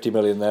like 50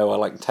 million there, or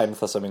like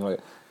 10th or something like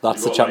that.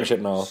 That's the Championship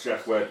now.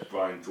 Chef Wed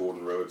buying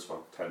Jordan Rhodes for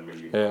 10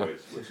 million quid,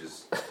 which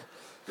is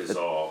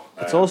bizarre.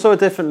 It's also a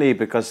different league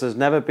because there's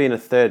never been a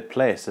third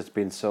place that's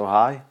been so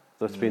high.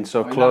 That's been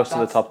so close to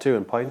the top 2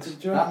 in points.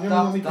 Do you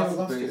remember when we came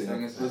last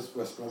year? Was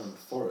West Brom and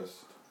Forest?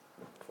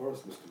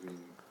 Forest must have been.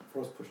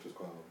 Forest pushed us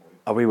quite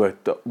a long way.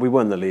 We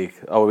won the league.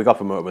 Oh, we got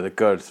promoted with a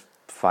good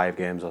 5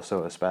 games or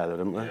so to spare,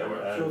 didn't we?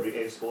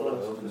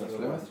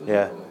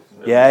 Yeah.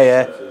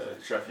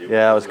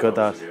 Yeah, it was good,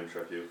 that.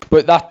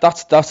 But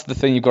that's the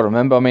thing you've got to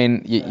remember. I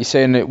mean, you're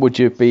saying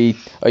that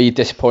are you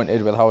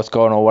disappointed with how it's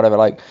gone or whatever?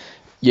 Like,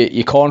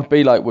 you can't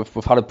be. Like,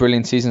 we've had a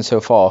brilliant season so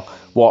far.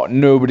 What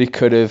nobody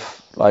could have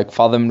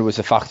fathomed was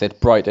the fact that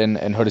Brighton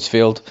and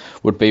Huddersfield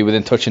would be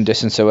within touching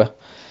distance of it.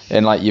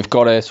 And like, you've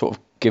got to sort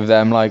of give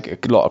them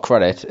like a lot of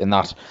credit in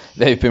that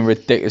they've been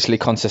ridiculously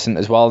consistent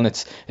as well, and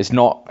it's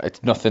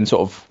nothing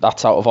sort of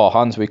that's out of our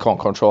hands. We can't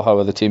control how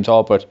other teams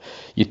are, but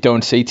you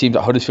don't see teams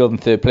at Huddersfield in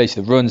third place.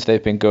 The runs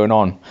they've been going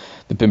on,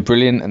 they've been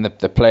brilliant, and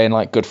they're playing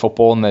like good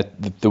football, and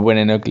they're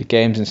winning ugly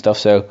games and stuff.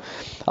 So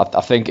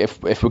I think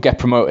if we get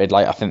promoted,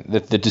 like, I think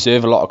that they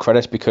deserve a lot of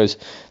credit, because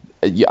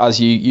as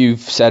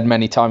you've said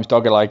many times,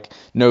 Dogger, like,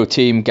 no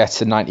team gets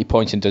to 90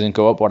 points and doesn't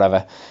go up,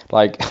 whatever.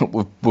 Like,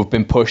 we've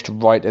been pushed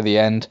right at the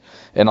end,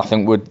 and I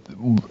think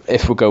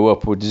if we go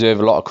up, we deserve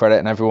a lot of credit,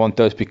 and everyone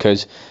does,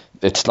 because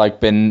it's like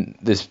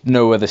there's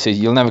no other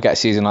season. You'll never get a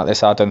season like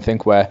this, I don't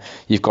think, where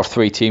you've got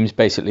 3 teams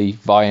basically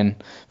vying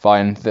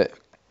that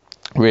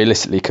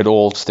realistically could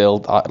all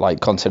still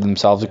consider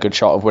themselves a good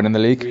shot of winning the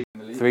league.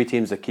 3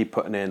 teams that keep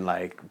putting in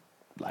like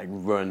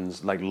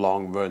runs, like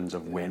long runs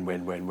of win.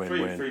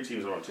 Three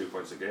teams are on 2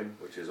 points a game,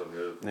 which is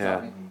unheard of.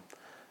 Yeah.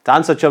 To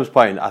answer Chubb's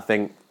point, I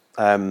think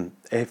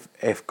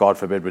if God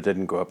forbid we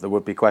didn't go up, there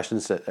would be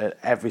questions at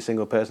every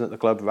single person at the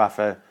club.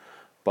 Rafa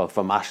well,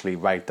 from Ashley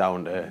right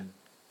down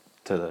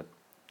to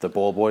the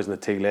ball boys and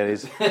the tea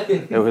ladies.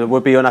 It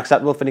would be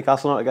unacceptable for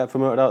Newcastle not to get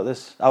promoted out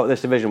of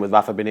this division with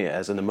Rafa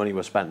Benitez and the money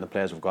we've spent and the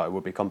players we've got. It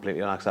would be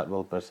completely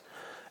unacceptable. But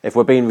if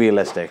we're being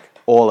realistic,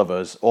 all of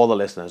us, all the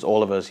listeners,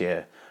 all of us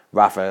here,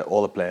 Rafa,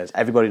 all the players,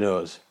 everybody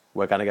knows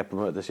we're going to get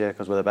promoted this year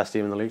because we're the best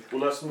team in the league.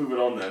 Well, let's move it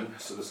on then.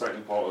 So the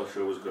second part of the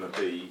show is going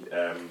to be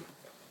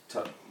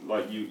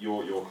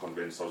you're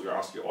convinced. I was going to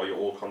ask you, are you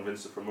all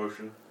convinced of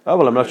promotion? Oh,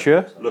 well, I'm not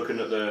sure. Looking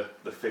at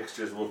the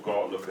fixtures we've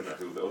got, looking at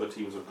who the other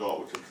teams have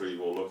got, which I'm sure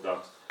you've all looked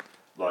at.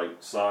 Like,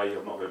 Sai,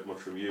 I've not heard much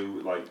from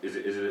you. Like, is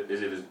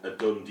it a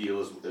done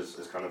deal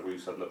as kind of we've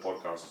said in the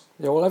podcast?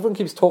 Yeah, well, everyone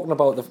keeps talking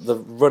about the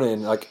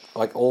run-in, like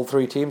all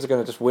three teams are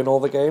going to just win all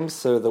the games,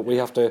 so that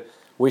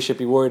we should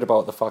be worried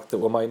about the fact that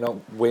we might not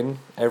win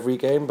every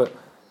game. But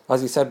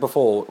as you said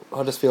before,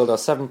 Huddersfield are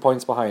 7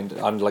 points behind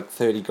and like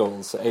 30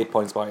 goals, so 8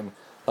 points behind.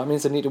 That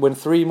means they need to win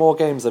 3 more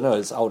games than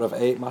us out of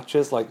 8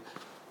 matches. Like,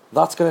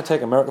 that's going to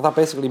take a miracle. That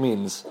basically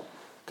means,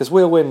 because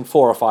we'll win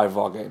 4 or 5 of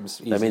our games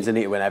easily. That means they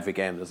need to win every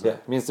game, doesn't it? Yeah,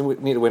 it means they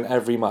need to win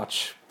every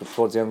match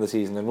towards the end of the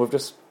season. And we've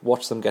just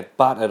watched them get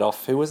battered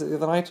off. Who was it the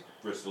other night?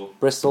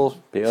 Bristol.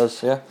 Beat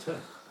us. Yeah.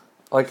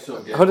 Like,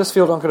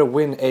 Huddersfield aren't going to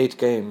win 8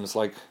 games.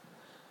 Like,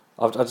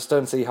 I just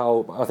don't see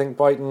how. I think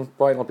Brighton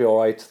will be all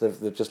right.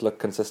 They've just looked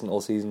consistent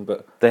all season,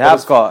 but they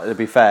have got, to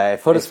be fair.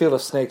 Huddersfield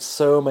have snaked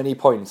so many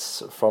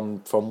points from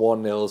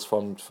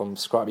 1-0s, from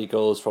scrappy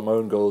goals, from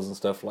own goals and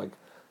stuff. Like,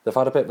 they've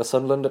had a bit of a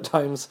Sunderland at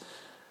times.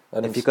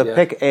 And if you could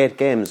pick 8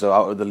 games though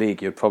out of the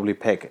league, you'd probably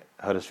pick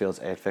Huddersfield's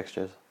 8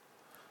 fixtures.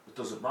 It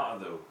doesn't matter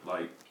though.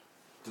 Like,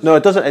 no,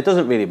 it doesn't. It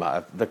doesn't really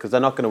matter because they're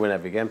not going to win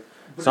every game.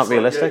 It's not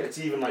realistic. It's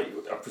even like,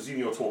 I presume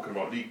you're talking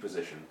about league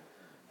position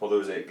for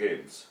those 8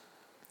 games.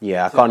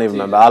 Yeah, I can't even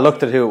remember. I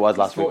looked at who it was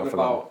last week. I forgot.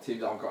 About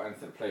teams that haven't got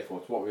anything to play for.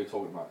 So what were we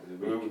talking about?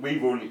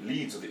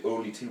 Leeds are the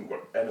only team who've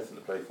got anything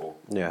to play for.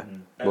 Yeah,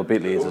 we'll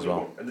beat Leeds as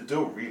well. And they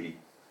don't really.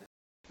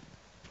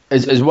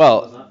 As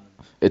well.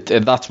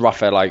 That's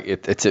Rafa. Like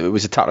it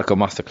was a tactical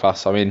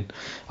masterclass. I mean,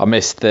 I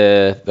missed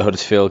the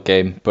Huddersfield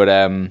game, but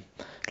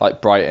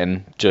like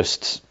Brighton,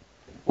 just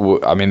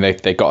I mean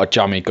they got a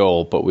jammy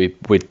goal, but we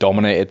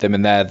dominated them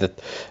in there.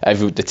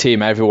 The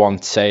team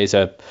everyone says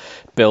are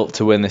built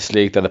to win this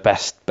league. They're the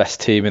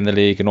best team in the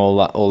league, and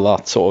all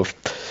that sort of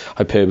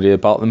hyperbole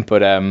about them.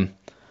 But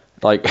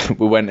like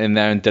we went in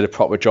there and did a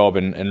proper job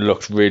and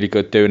looked really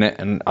good doing it.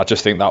 And I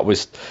just think that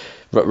was.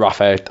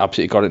 Rafa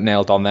absolutely got it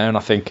nailed on there, and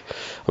I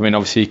mean,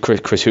 obviously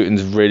Chris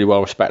Hughton's a really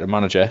well respected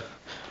manager,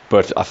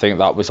 but I think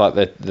that was like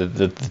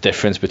the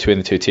difference between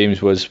the two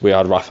teams was we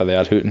had Rafa, they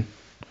had Houghton.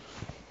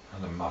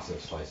 And a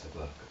massive slice of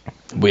luck.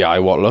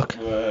 What luck?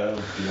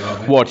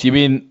 What you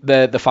mean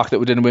the fact that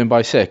we didn't win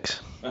by 6?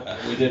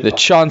 The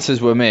chances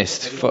were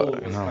missed.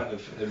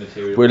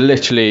 We're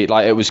literally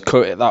like it was.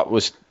 That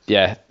was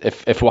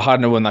If we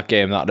hadn't won that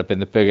game, that'd have been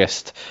the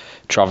biggest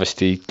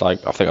travesty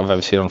like I think I've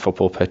ever seen on a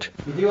football pitch.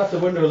 You do have to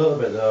wonder a little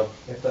bit though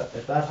if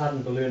that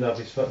hadn't ballooned off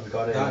his foot and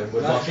got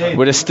in,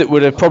 would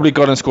have probably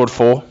gone and scored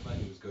 4.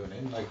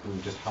 Like we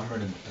were just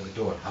hammering at the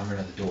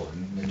door,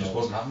 and it just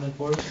wasn't happening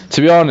for us.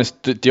 To be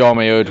honest,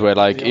 Diarmi Odwe,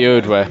 like he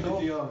Odwe.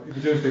 If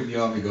you don't think the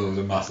army goal was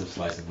a massive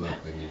slice of luck,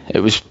 then it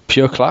was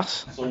pure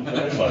class.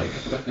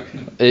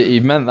 He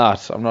meant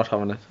that. I'm not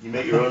having it. You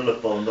make your own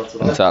luck bomb. That's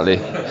what exactly.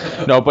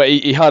 No, but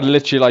he had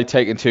literally like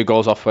taken 2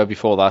 goals off where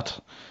before that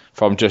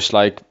from just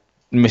like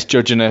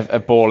misjudging a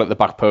ball at the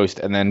back post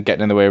and then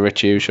getting in the way of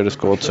Richie, who should have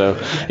scored. So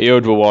he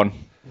owed with 1.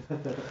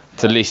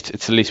 It's the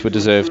least we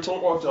deserved. We'll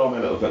talk about Diarmi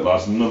a little bit,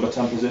 lads. Number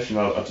 10 position.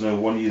 I don't know.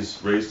 One of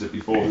you's raised it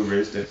before. Who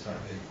raised it?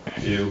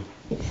 You.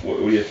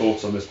 What were your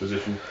thoughts on this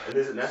position? And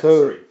is it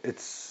necessary?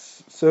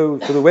 So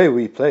for the way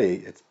we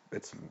play,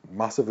 it's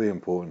massively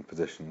important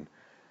position.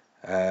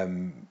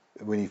 When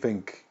you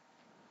think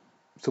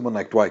someone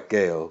like Dwight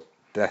Gale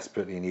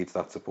desperately needs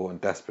that support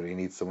and desperately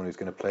needs someone who's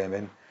going to play him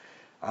in,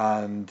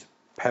 and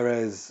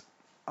Perez,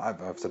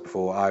 I've said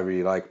before, I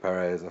really like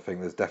Perez. I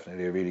think there's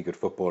definitely a really good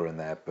footballer in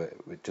there, but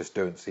we just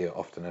don't see it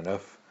often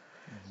enough.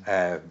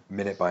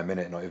 Minute by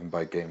minute, not even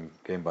by game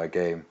by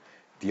game.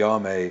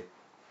 Diarmi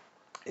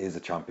is a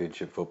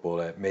championship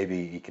footballer.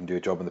 Maybe he can do a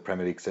job in the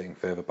Premier League sitting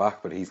further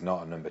back, but he's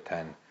not a number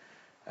 10.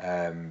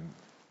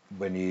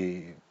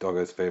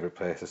 Doggo's favourite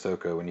player,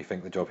 Sissoko, when you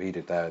think the job he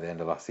did there at the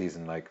end of last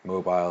season, like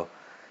mobile,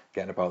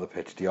 getting about the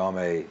pitch,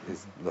 Diarmi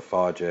is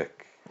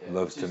lethargic,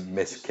 loves to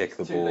miss-kick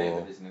the ball.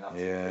 Laboured, isn't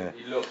he?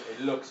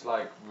 It looks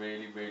like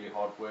really, really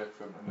hard work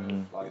for him to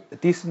move. Like. A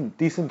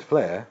decent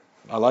player.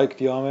 I like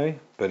Diarmi,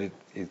 but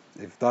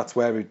if that's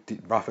where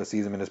Rafa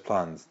sees him in his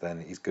plans, then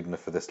he's good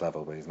enough for this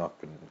level, but he's not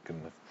good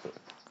enough.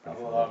 I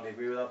wholeheartedly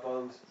agree with that,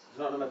 Bones. He's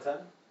not number 10.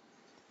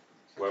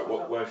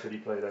 Where should he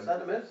play then?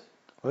 Centre mid.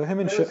 Well, him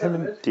and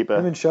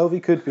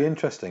Shelvey could be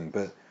interesting,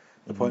 but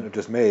the point I've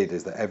just made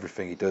is that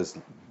everything he does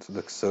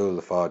looks so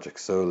lethargic,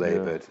 so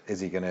laboured. Yeah. Is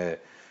he going to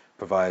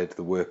provide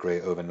the work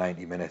rate over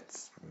 90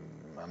 minutes?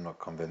 I'm not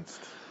convinced.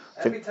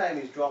 Every time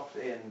he's dropped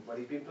in, when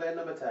he's been playing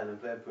number 10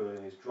 and playing poorly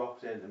and he's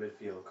dropped into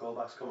midfield,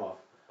 callbacks come off,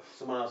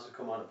 someone else has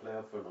come on to play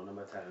up front on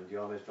number 10 and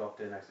Diarma's dropped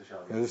in next to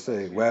Shelby. I'll just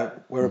say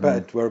we're a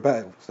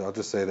better. So I'll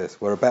just say this: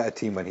 we're a better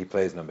team when he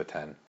plays number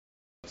 10.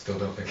 I still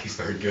don't think he's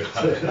very good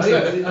at it.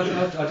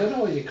 I don't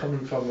know where you're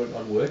coming from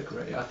on work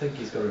rate. I think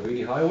he's got a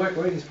really high work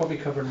rate. He's probably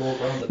covering more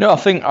ground. No, I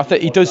think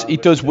he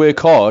does work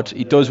hard.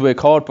 He does work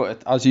hard,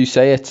 but as you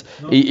say,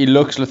 he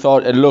looks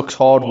lethargic. It looks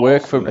hard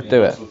work for him to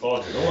do it.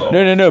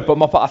 No.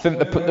 But I think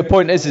the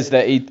point is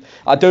that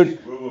I don't.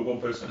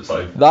 One person at a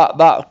time.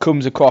 That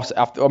comes across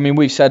after. I mean,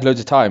 we've said loads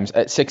of times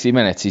at 60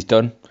 minutes he's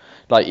done.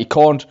 Like he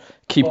can't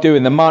keep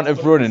doing the amount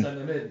of running.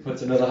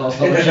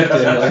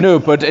 No,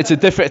 but it's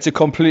a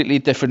completely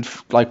different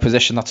like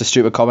position. That's a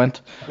stupid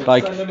comment.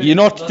 Like you're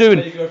not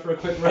doing.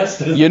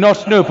 You're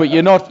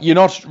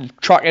not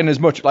tracking as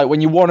much. Like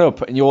when you one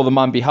up and you're the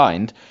man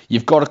behind,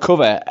 you've got to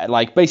cover.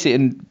 Like basically,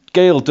 and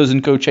Gale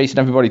doesn't go chasing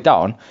everybody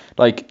down.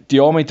 Like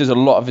Diarma does a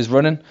lot of his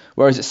running,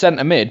 whereas at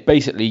centre mid,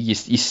 basically you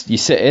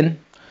sit in.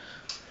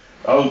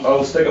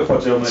 I'll stick up for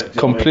Diarma.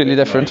 Completely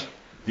different. Like,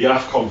 the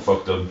AFCON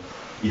fucked him.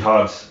 He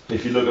had,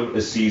 if you look at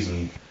this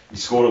season, he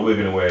scored at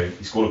Wigan away,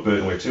 he scored at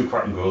Burton away, 2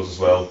 cracking goals as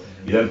well.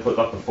 He then put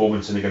that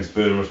performance in against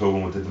Burnham at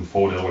home and did them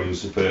 4-0 when he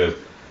was superb.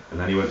 And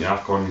then he went to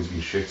AFCON and he's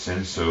been shit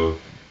since, so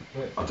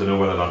I don't know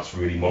whether that's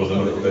really muddled him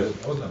a little bit.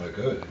 It wasn't ever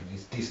good.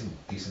 He's a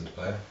decent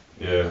player.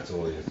 Yeah. That's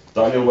all he is.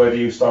 Daniel, where do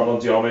you stand on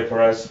Diarma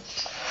Perez?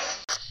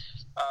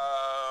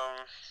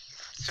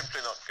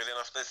 Simply not good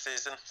enough this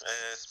season.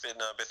 It's been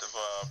a bit of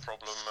a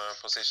problem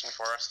position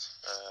for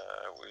us.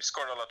 We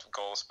scored a lot of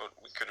goals, but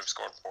we could have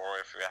scored more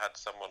if we had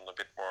someone a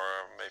bit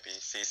more maybe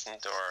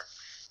seasoned or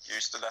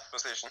used to that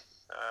position.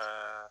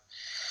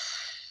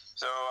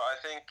 So I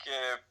think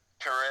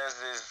Perez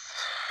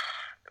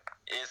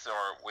is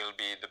or will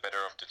be the better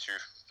of the two.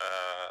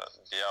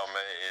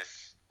 Diarma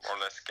is more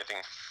or less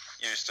getting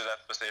used to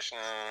that position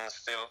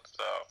still.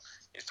 So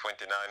he's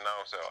 29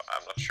 now, so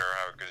I'm not sure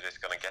how good he's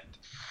going to get.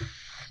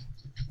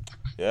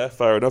 Yeah,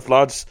 fair enough,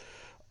 lads.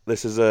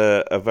 This is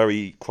a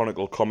very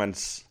Chronicle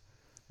comments.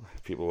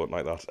 People won't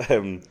like that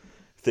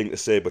thing to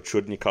say, but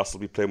should Newcastle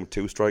be playing with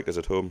 2 strikers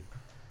at home?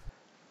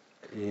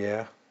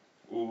 Yeah.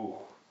 Ooh.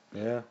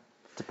 Yeah.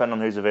 Depending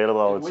on who's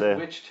available, I would say.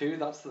 Which two?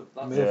 That's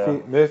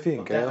Murphy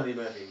and Gale. Definitely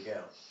Murphy and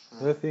Gale.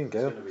 Murphy and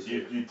Gale. So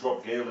you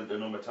drop Gale into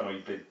number 10 or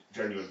you play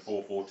genuine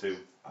 4-4-2?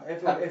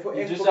 If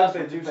you just asked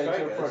for 2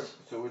 strikers,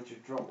 so would you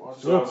drop one?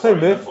 Well, play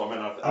Murphy. That's what I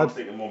mean. I'm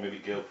thinking more maybe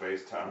Gale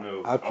plays 10.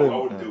 No, I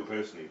wouldn't do it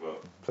personally,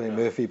 but play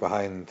Murphy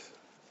behind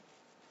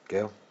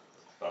Gale.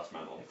 that's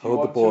mental.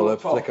 Hold the ball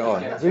up, flick it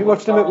on. We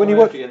watched him when you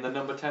watched.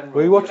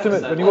 We watched him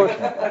when you watched.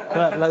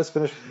 Let's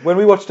finish. When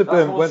we watched it,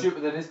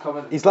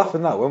 he's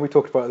laughing now. When we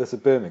talked about this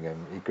at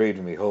Birmingham, he agreed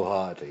with me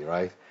wholeheartedly.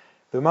 Right,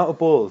 the amount of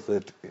balls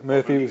that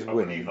Murphy was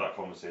winning. That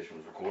conversation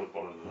was recorded.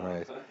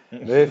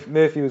 Right,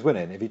 Murphy was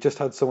winning. If he just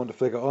had someone to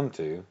flick it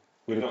onto,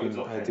 would have been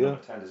ideal.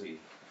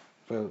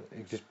 Well,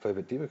 he just play a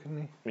bit deeper,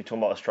 couldn't he? We're talking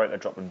about a striker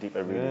dropping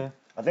deeper, really. Yeah.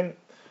 I think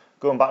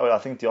going back, I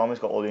think Diarma's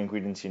got all the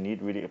ingredients you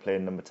need really to play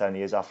in number 10.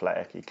 He is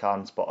athletic. He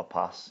can spot a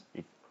pass.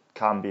 He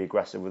can be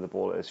aggressive with the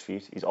ball at his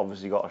feet. He's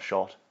obviously got a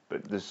shot,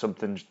 but there's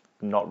something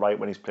not right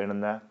when he's playing in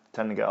there.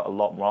 Tend to get a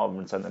lot more out of him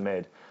in centre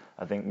mid.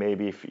 I think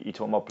maybe if you're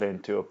talking about playing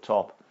 2 up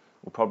top,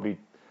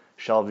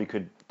 Shelby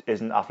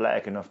isn't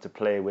athletic enough to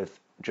play with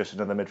just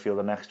another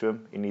midfielder next to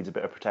him. He needs a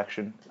bit of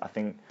protection. I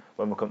think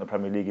when we come to the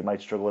Premier League, he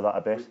might struggle with that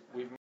a bit.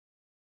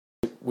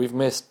 We've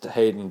missed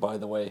Hayden, by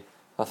the way.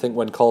 I think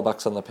when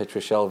Colback's on the pitch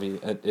with Shelby,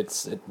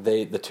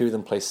 the two of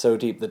them play so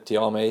deep that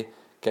Diarma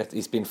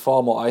he's been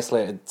far more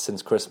isolated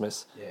since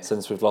Christmas,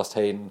 since we've lost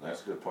Hayden.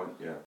 That's a good point,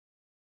 yeah.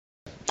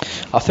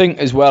 I think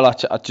as well,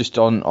 just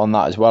on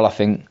that as well, I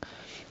think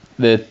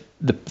the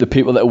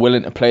people that are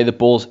willing to play the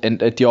balls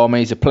into Diarma,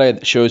 he's a player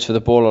that shows for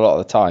the ball a lot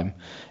of the time,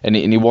 and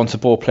he wants the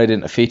ball played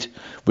into feet.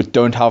 We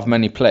don't have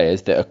many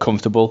players that are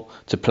comfortable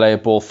to play a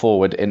ball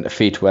forward into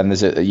feet when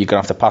you're going to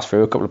have to pass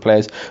through a couple of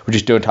players. We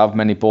just don't have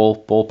many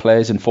ball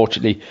players.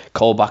 Unfortunately,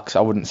 Colbacks,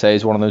 I wouldn't say,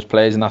 is one of those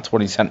players, and that's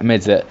one of his centre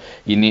mids that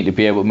you need to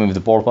be able to move the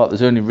ball about.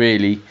 There's only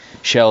really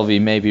Shelby,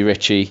 maybe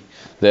Richie,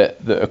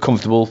 that are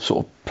comfortable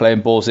sort of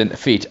playing balls into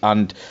feet,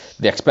 and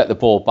they expect the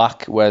ball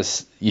back,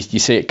 whereas you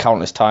see it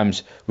countless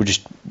times.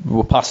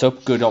 We'll pass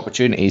up good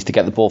opportunities to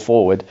get the ball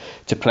forward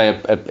to play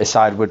a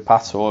sideward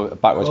pass or a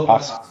backwards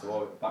pass.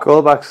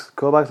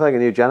 Colback's like a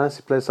new Janus.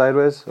 He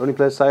only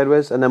plays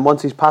sideways, and then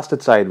once he's passed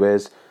it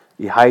sideways,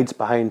 he hides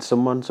behind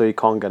someone so he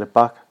can't get it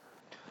back.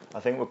 I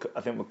think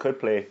we could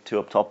play 2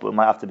 up top, but it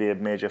might have to be a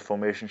major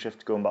formation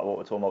shift, going back to what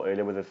we were talking about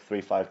earlier with a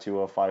 3-5-2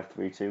 or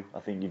 5-3-2. I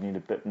think you need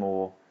a bit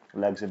more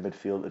legs in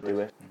midfield to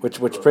do it. Which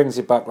brings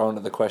you back round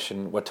to the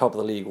question: we're top of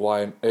the league.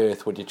 Why on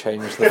earth would you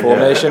change the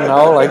formation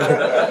now?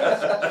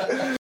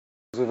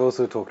 We've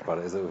also talked about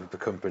it, is that we've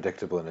become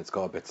predictable and it's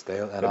got a bit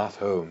stale. And at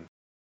home,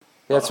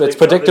 it's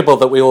predictable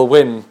that we will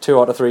win 2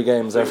 out of 3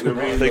 games every.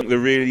 I think the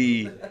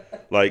really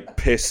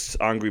pissed,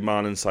 angry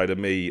man inside of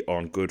me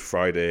on Good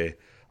Friday,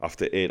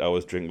 after 8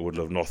 hours drinking, would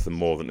love nothing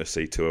more than to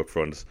see 2 up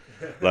front,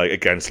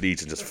 against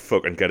Leeds, and just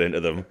fucking get into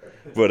them.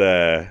 But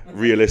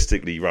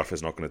realistically,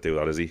 Rafa's not going to do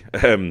that, is he?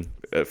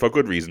 For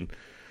good reason.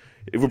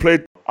 If we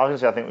played, I was going to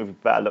say, I think we'd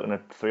be better looking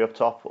at 3 up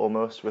top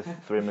almost with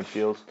 3 in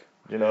midfield.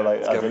 You know,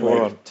 like, I think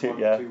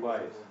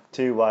like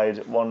two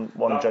wide, one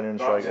genuine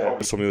striker.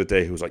 Something the other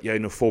day who was like, yeah,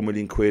 £4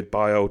 million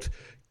buyout,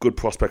 good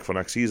prospect for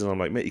next season. I'm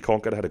like, mate, you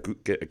can't get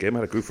a game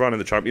ahead of Gouffran in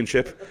the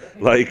Championship.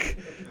 Like,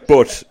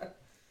 but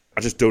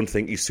I just don't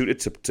think he's suited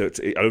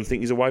to I don't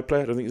think he's a wide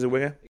player. I don't think he's a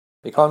winger.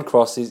 He can't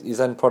cross.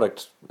 His end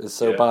product is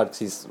so bad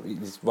because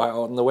he's right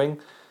out on the wing.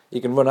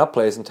 He can run up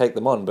players and take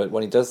them on, but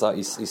when he does that,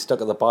 he's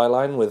stuck at the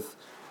byline with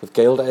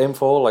Gale to aim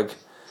for. Like,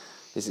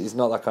 he's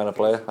not that kind of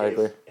player. I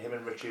agree. Him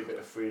and Richie a bit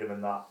of freedom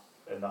in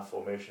that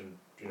formation.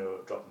 You know,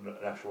 dropping an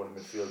extra one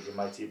in midfield, you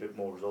might see a bit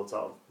more results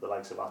out of the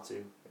likes of Atu,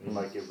 and you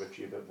might give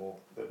Richie a bit more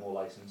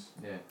license.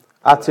 Yeah,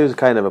 Atu's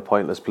kind of a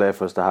pointless player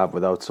for us to have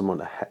without someone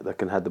that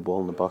can head the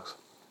ball in the box,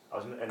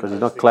 because he's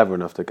not clever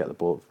enough to get the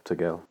ball to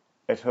Gale.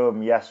 At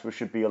home, yes, we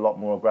should be a lot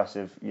more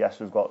aggressive.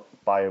 Yes, we've got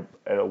by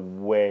a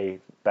way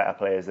better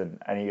players than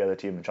any other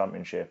team in the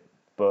Championship,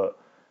 but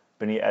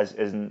Benitez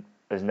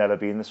has never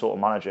been the sort of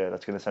manager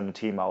that's going to send a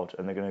team out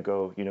and they're going to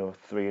go,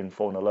 3 and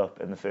 4-0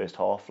 up in the first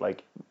half.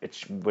 Like,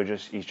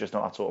 he's just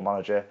not that sort of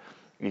manager.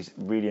 He's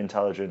really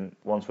intelligent,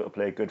 wants to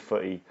play good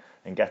footy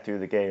and get through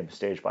the game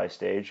stage by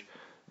stage.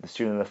 The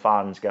sooner the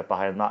fans get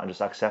behind that and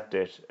just accept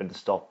it and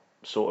stop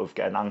sort of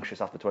getting anxious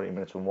after 20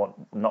 minutes when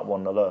not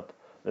 1-0 up,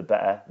 the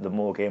better. The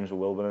more games we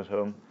will win at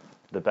home,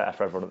 the better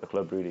for everyone at the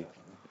club, really.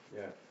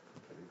 Yeah,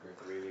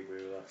 I really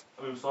agree with that.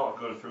 I mean, we started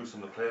going through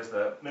some of the players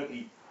there.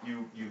 Maybe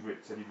you've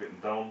written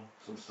down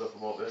some stuff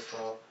about this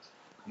for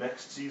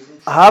next season.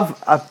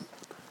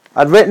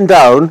 I'd written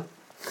down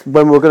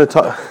when we were going to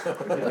talk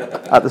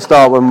at the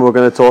start when we were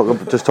going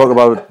to talk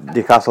about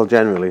Newcastle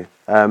generally,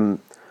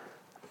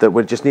 that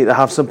we just need to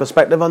have some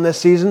perspective on this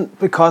season,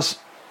 because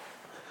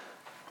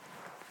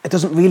it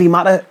doesn't really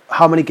matter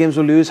how many games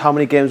we lose, how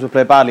many games we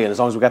play badly, and as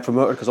long as we get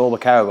promoted, because all we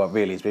care about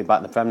really is being back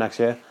in the Prem next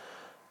year.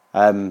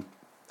 And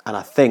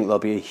I think there'll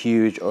be a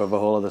huge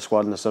overhaul of the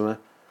squad in the summer,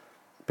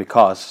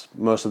 because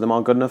most of them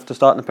aren't good enough to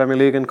start in the Premier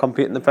League and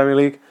compete in the Premier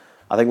League.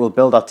 I think we'll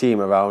build our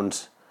team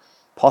around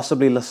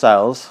possibly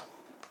Lascelles,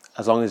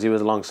 as long as he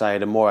was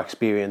alongside a more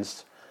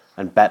experienced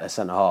and better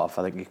centre-half.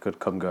 I think he could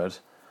come good.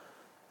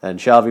 Then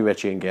Shelvey,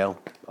 Richie and Gale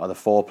are the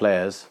 4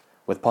 players,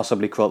 with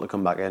possibly Krull to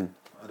come back in.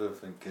 I don't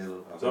think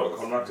Gale...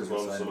 Contract as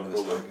well.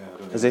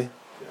 Is he? Yeah.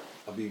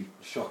 I'd be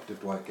shocked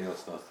if Dwight Gale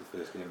starts the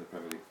first game in the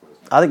Premier League for us.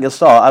 I think he'll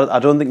start.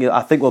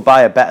 I think we'll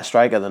buy a better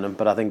striker than him,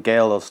 but I think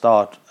Gale will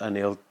start and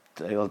he'll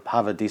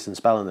have a decent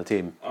spell in the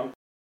team.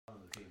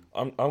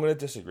 I'm going to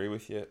disagree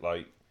with you.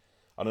 Like,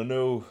 and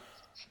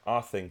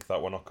I think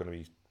that we're not going to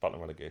be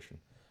battling relegation.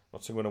 I'm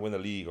not saying we're going to win the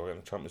league or get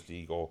in the Champions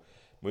League, or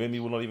maybe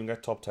we'll not even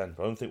get top 10.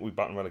 But I don't think we're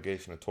battling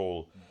relegation at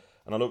all.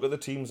 And I look at the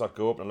teams that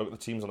go up, and I look at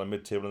the teams on the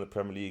mid-table in the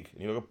Premier League,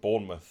 and you look at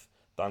Bournemouth,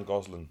 Dan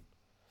Gosling,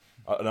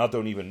 and I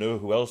don't even know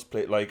who else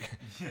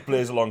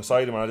plays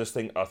alongside him.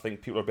 And I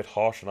think people are a bit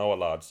harsh on our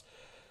lads.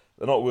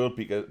 They're not world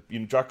beaters.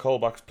 Jack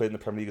Colback's played in the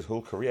Premier League his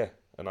whole career,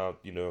 and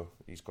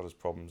he's got his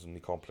problems and he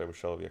can't play with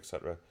Shelvey,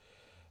 etc.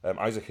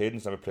 Isaac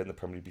Hayden's never played in the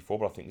Premier League before,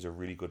 but I think he's a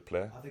really good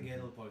player. I think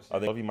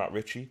it'll be Matt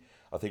Ritchie.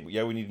 I think we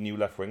need a new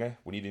left winger.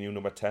 We need a new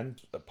number 10.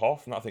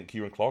 Apart from that, I think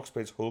Kieran Clark's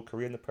played his whole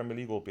career in the Premier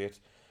League, albeit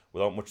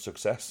without much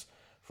success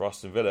for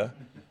Aston Villa.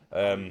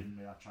 That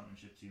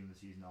Championship team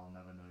this season, I'll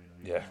never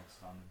know.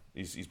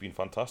 He's been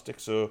fantastic.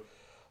 So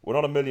we're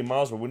not a million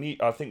miles, but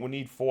I think we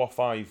need 4 or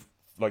 5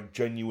 like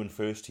genuine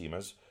first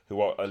teamers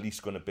who are at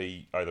least going to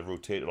be either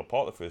rotated or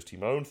part of the first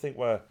team. I don't think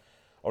we're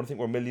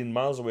a million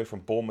miles away from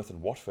Bournemouth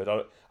and Watford.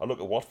 I look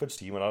at Watford's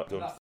team and I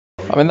don't.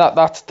 I mean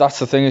that's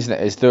the thing, isn't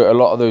it? Is there a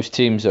lot of those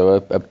teams are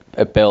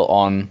built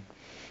on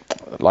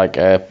like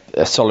a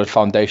solid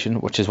foundation,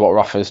 which is what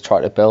Rafa's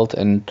tried to build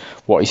and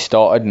what he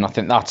started. And I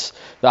think that's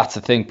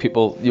the thing.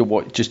 People,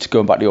 just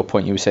going back to your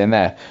point you were saying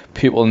there,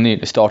 people need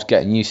to start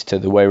getting used to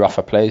the way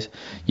Rafa plays.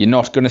 You're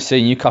not going to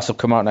see Newcastle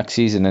come out next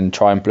season and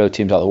try and blow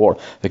teams out of the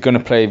water. They're going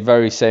to play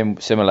very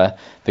similar.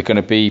 They're going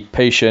to be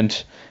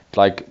patient,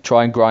 like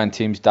try and grind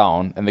teams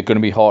down, and they're going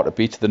to be hard to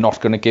beat. They're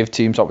not going to give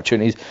teams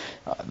opportunities.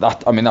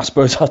 I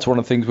suppose that's one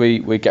of the things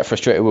we get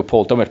frustrated with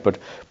Paul Dummett. But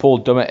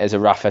Paul Dummett is a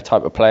Rafa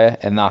type of player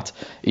in that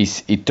he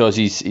does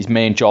his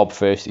main job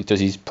first. He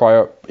does his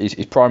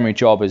primary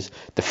job is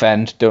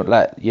defend. Don't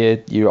let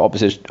your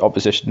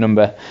opposition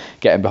number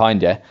get in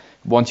behind you.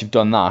 Once you've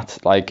done that,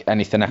 like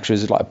anything extra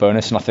is like a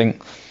bonus. And I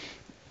think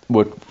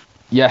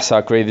yes, I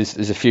agree.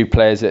 There's a few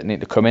players that need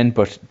to come in,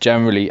 but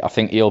generally, I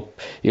think he'll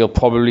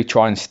probably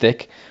try and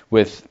stick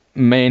with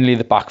mainly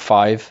the back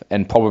 5,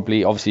 and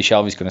probably obviously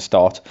Shelvey's going to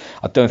start.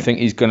 I don't think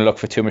he's going to look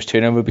for too much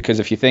turnover, because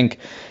if you think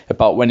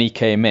about when he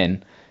came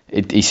in,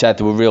 he said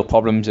there were real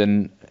problems,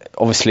 and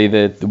obviously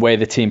the way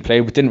the team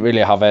played, we didn't really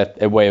have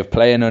a way of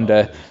playing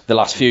under the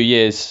last few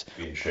years.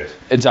 Being shit.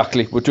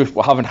 Exactly. We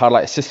haven't had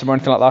like a system or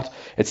anything like that.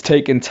 It's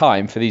taken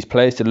time for these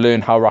players to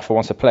learn how Rafa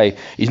wants to play.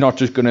 He's not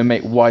just going to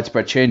make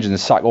widespread changes and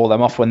sack all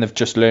them off when they've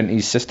just learned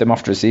his system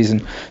after a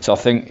season. So I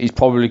think he's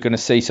probably going to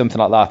see something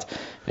like that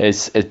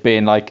as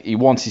being like he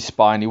wants his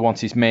spine, he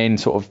wants his main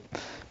sort of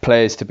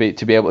players to be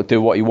able to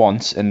do what he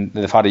wants, and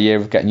they've had a year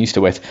of getting used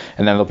to it,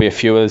 and then there'll be a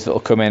few others that'll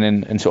come in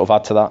and sort of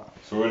add to that.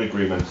 So we're in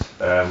agreement.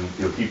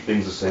 You'll keep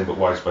things the same, but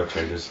why expect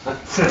changes?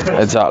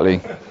 Exactly.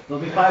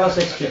 There'll be 5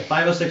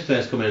 or 6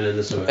 players coming in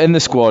the summer. In the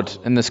squad.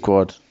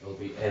 They'll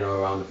be in or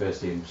around the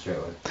first team straight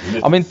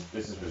away. I mean,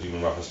 this is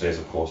presuming Rafa stays,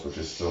 of course, which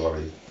is still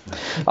very.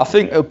 I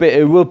think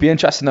it will be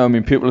interesting though. I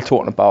mean, people are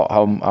talking about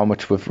how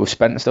much we've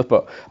spent and stuff,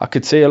 but I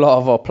could see a lot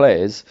of our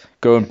players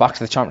going back to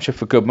the Championship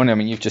for good money. I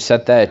mean, you've just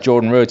said there,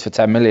 Jordan Rhodes for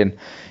 10 million.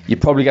 You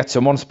probably get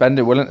someone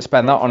willing to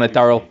spend that on a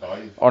Daryl,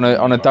 on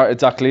a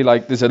exactly.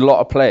 Like, there's a lot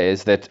of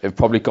players that have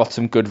probably got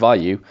some good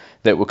value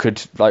that we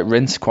could like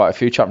rinse quite a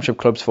few Championship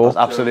clubs for. I was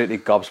absolutely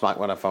gobsmacked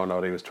when I found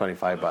out he was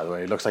 25. By the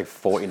way, he looks like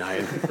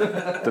 49.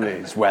 Doesn't he?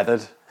 He's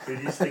weathered. Who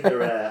do you think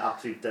are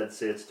absolute dead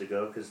certs to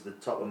go? Because the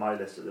top of my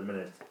list at the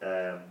minute,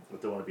 I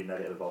don't want to be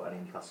negative about any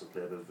Newcastle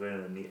player, but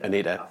Vernon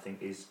Anita, I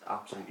think is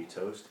absolutely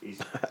toast. He's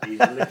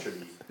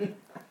literally,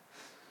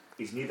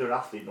 he's neither an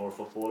athlete nor a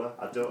footballer.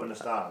 I don't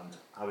understand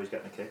how he's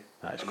getting a kick.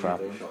 That's crap.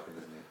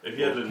 If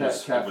he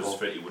was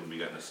fit, he wouldn't be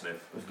getting a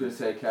sniff. I was going to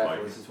say,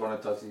 careful, this is one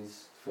of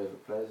Dodgy's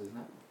favourite players, isn't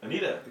it?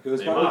 Anita? It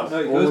goes back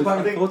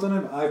and forth on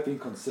him. I've been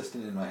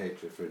consistent in my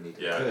hatred for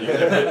Anita. Yeah.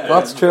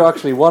 That's true,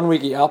 actually. 1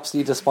 week he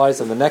absolutely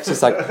despised him, the next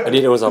he's like,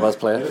 Anita was our best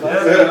player.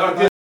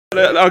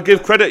 I'll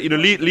give credit.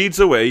 Leeds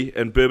away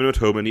and Birmingham at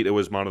home, Anita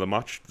was man of the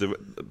match. The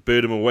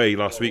Birmingham away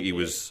last week, he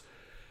was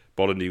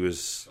Bolland. I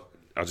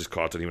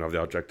don't even have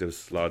the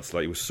adjectives, lads.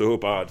 Like, he was so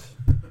bad.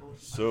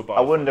 So bad.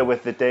 I wonder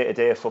with the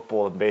day-to-day of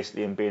football and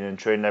basically him being in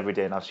training every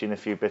day, and I've seen a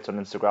few bits on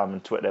Instagram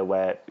and Twitter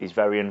where he's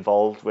very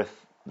involved with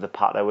the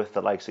patter with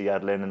the likes of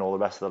Yedlin and all the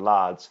rest of the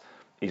lads.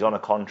 He's on a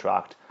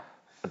contract.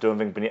 I don't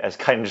think Benitez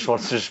kind of just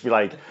wants to just be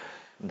like,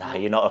 nah,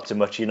 you're not up to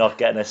much. You're not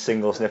getting a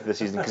single sniff this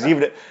season. Because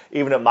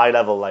even at my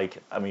level, like,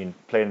 I mean,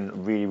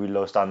 playing really, really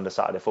low standard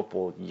Saturday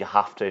football, you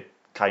have to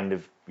kind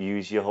of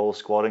use your whole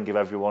squad and give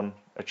everyone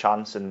a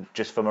chance, and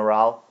just for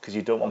morale, because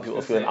you don't want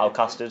people feeling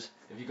outcasted.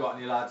 Have you got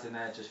any lads in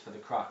there just for the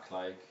crack,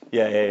 like?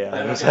 Yeah.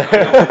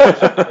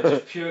 They're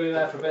just purely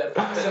there for a bit of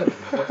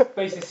practice.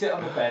 Basically sit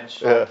on the bench,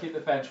 keep the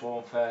bench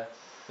warm for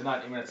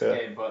 90 minutes a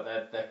game,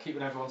 but they're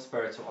keeping everyone's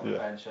spirits up on the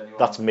bench anyway.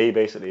 That's me,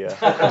 basically,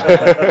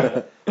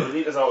 yeah.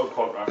 Anita's out of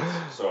contract,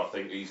 so I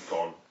think he's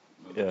gone.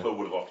 The club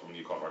would have offered him a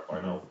new contract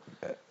by now.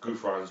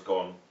 Gouffran's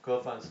gone.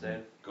 Goldfran's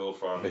staying.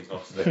 Goldfran, he's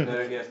not staying.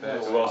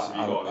 Who else have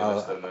you got on your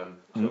list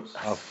then?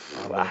 I'll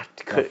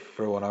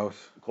throw one out.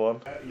 Go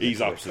on.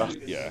 He's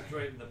absolutely, yeah.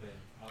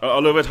 I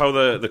love it how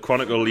the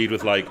Chronicle lead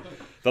with, like,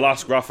 the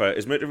last Rafa,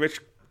 is Mitrovic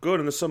good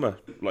in the summer?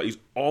 Like, he's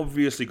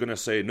obviously going to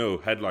say, no,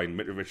 headline,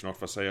 Mitrovic not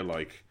for sale,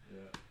 like,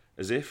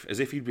 as if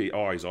he'd be,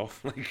 he's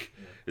off, like,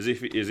 as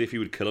if he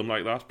would kill him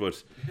like that,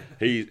 but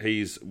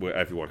he's with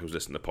everyone who's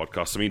listening to the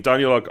podcast. I mean,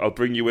 Daniel, I'll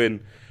bring you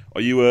in. Are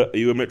you a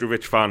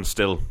Mitrovic fan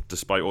still,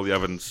 despite all the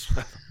evidence?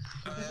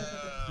 I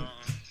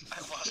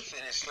was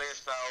finished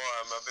list now.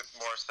 I'm a bit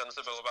more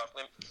sensible about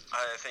him.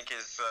 I think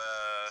he's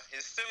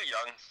still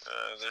young.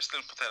 There's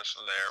still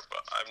potential there,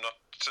 but I'm not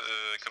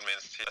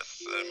convinced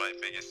that's my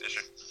biggest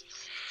issue.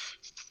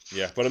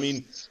 Yeah, but I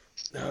mean,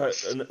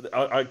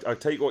 I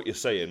take what you're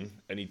saying,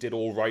 and he did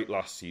all right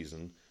last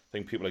season. I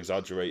think people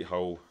exaggerate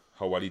how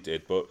well he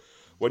did, but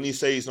when you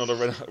say he's not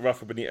a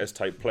Rafa Benitez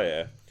type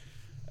player,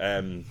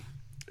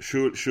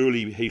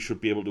 surely he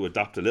should be able to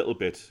adapt a little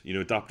bit,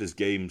 adapt his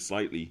game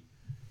slightly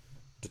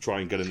to try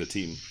and get in the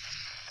team.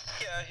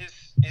 Yeah, he's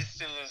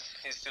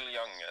still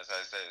young, as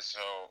I say. So,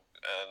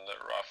 and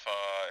Rafa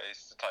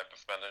is the type of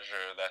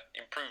manager that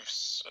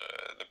improves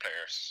the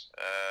players.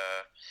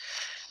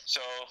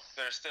 So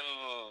there's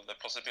still the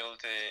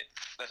possibility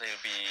that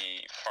he'll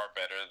be far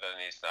better than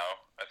he is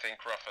now. I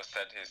think Rafa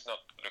said he's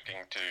not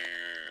looking to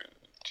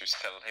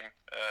sell him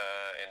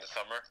in the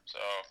summer,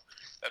 so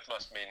that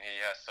must mean he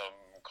has some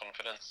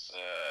confidence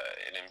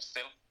in him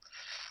still.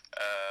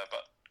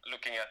 But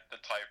looking at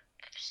the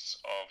types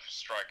of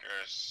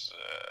strikers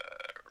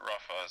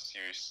Rafa has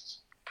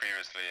used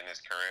previously in his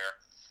career,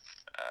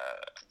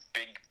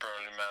 big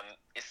burly man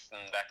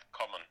isn't that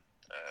common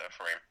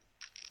for him.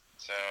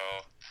 So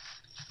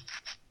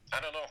I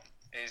don't know.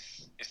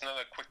 He's not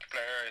a quick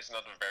player. He's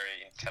not a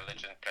very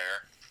intelligent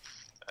player.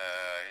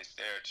 He's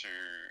there to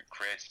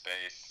create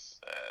space,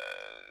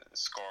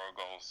 score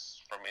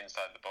goals from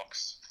inside the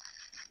box.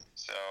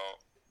 So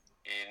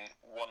in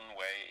one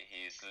way,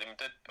 he's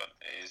limited, but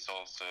he's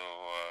also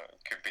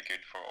could be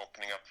good for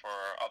opening up for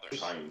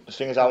others. The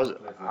thing is,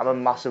 I'm a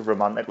massive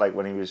romantic. Like,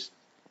 when he was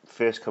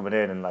first coming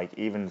in, and like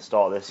even the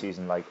start of this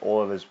season, like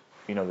all of his,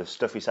 the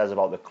stuff he says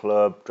about the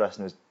club,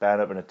 dressing his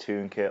band up in a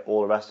tune kit,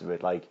 all the rest of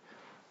it, like,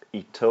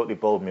 he totally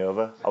bowled me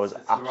over. I was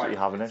absolutely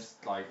having it. It's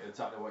like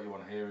exactly what you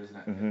want to hear, isn't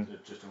it? Mm-hmm.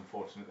 It's just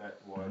unfortunate that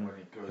when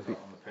he goes out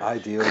on the pitch.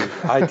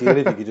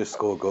 Ideally, if he could just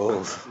score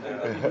goals.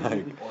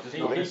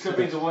 He could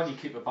be the one you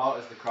keep about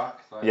as the crack.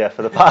 Like, yeah,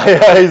 for the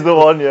yeah, he's the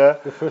one. Yeah.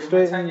 The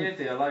frustrating 10-year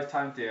deal,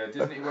 lifetime deal.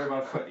 Doesn't he worry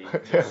about footy?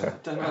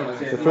 Don't know.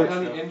 He's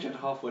only injured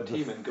half our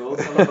team in goals.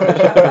 Just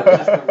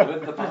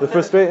win the The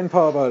frustrating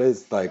part about it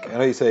is, like, I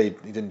know you say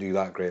he didn't do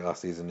that great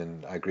last season,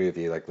 and I agree with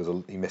you. Like,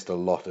 he missed a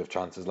lot of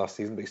chances last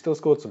season, but he still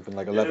scored something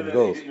like 11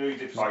 goals. He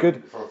did fine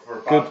good for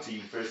a bad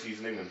team first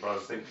season in England, but I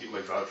think people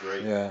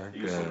exaggerate. Yeah,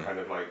 he was some kind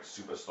of like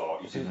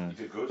superstar. He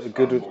did good.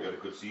 He had a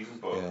good season,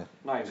 but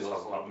yeah. it just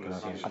hasn't happened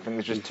this season. I think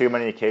there's just too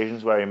many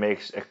occasions where he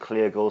makes a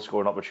clear goal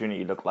scoring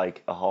opportunity look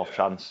like a half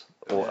chance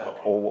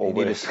or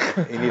worse.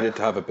 He needed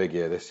to have a big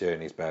year this year,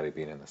 and he's barely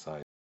been in the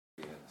side.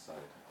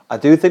 I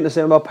do think the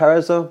same about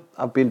Perez though.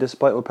 I've been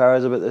disappointed with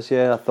Perez a bit this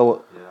year. I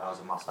thought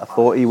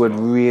he would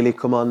really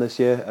come on this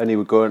year, and he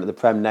would go into the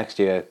Prem next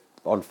year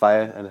on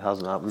fire, and it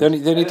hasn't happened. The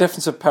only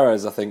difference with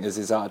Perez, I think, is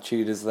his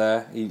attitude is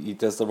there. He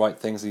does the right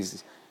things.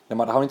 He's no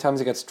matter how many times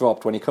he gets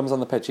dropped, when he comes on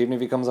the pitch, even if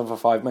he comes on for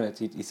 5 minutes,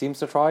 he seems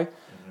to try.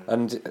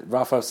 And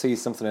Rafa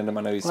sees something in him.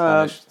 I know he's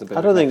Spanish.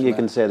 I don't think you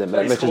can say that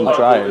Mitch isn't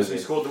trying. He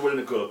scored the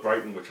winning goal at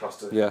Brighton, which has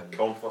to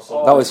count for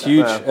something. That was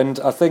huge, and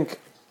I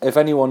think if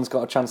anyone's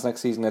got a chance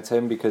next season, it's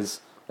him,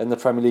 because in the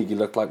Premier League he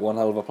looked like one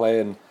hell of a player,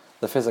 and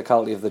the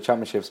physicality of the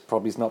Championships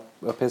probably is not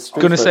up his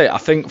street. I was going to say, I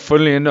think,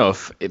 funnily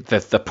enough,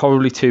 they're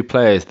probably two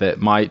players that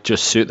might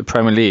just suit the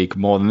Premier League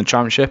more than the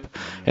Championship.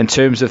 In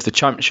terms of the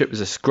Championship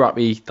is a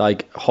scrappy,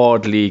 like,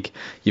 hard league.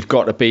 You've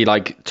got to be,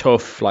 like,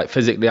 tough, like,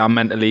 physically and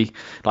mentally.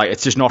 Like,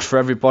 it's just not for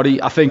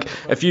everybody. I think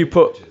if you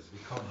put... We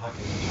can't hack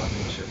in the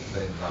Championship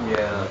playing that.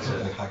 Yeah, that's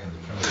it. Hack in the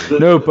Premier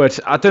League. No, but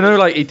I don't know,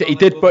 like, he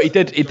did,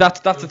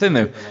 that's the thing,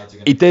 though.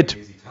 He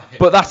did...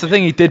 But that's the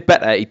thing, he did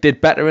better. He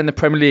did better in the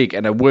Premier League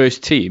in a worse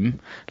team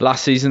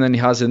last season than he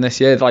has in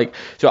this year. Like,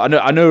 so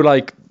I know,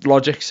 like,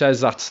 logic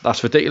says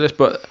that's ridiculous,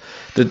 but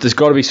there's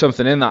got to be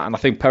something in that. And I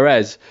think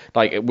Perez,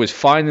 like, it was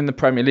fine in the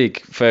Premier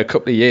League for a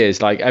couple of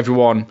years. Like,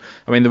 everyone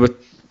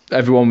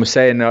was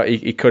saying that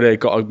he could have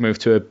got to move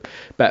to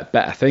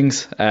better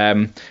things.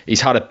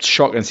 He's had a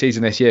shocking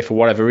season this year for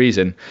whatever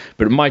reason,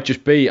 but it might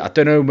just be, I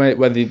don't know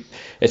whether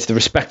it's the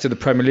respect of the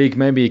Premier League.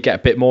 Maybe you get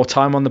a bit more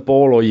time on the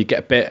ball, or you get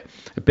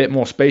a bit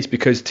more space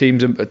because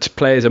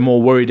players are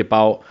more worried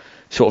about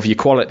sort of your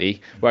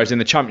quality, whereas in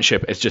the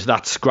Championship it's just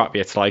that scrappy.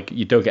 It's like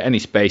you don't get any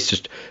space,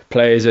 just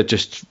players are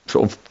just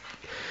sort of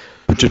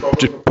just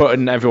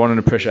putting everyone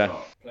under pressure.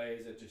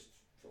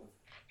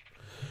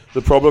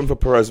 The problem for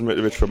Perez and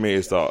Mitrovic for me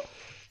is that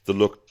they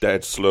look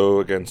dead slow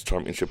against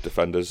Championship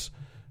defenders,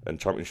 and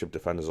Championship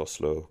defenders are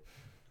slow.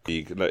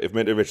 Like, if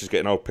Mitrovic is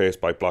getting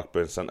outpaced by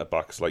Blackburn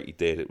centre-backs like he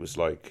did, it was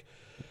like,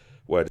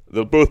 where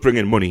they'll both bring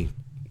in money,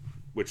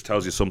 which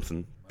tells you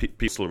something.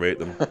 People rate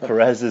them.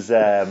 Perez is,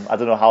 I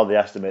don't know how they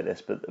estimate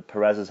this, but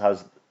Perez's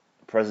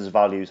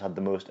values had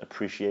the most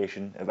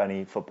appreciation of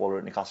any footballer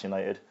at Newcastle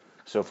United.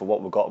 So for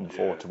what we've got him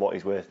for to what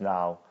he's worth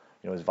now,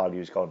 his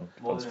value's gone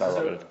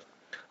skyrocket.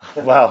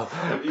 Well,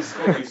 he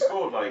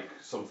scored like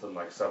something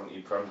like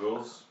 17 Prem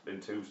goals in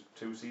two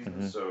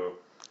seasons. So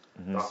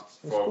that's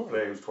for a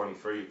player who's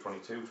 23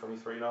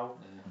 now.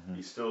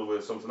 He's still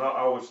with something.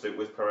 I would stick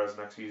with Perez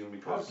next season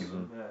because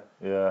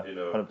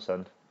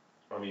 100%.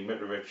 I mean,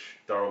 Mitrovic,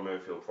 Daryl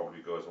Murphy will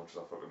probably go as much as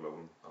I fucking love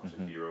him.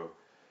 Absolute hero.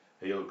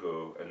 He'll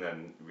go, and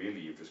then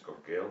really you've just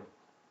got Gale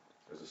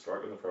as a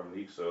striker in the Premier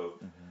League. So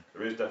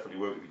there is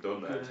definitely work to be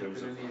done there in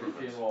terms of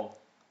improvements.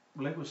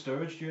 Link with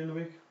Sturridge during the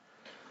week.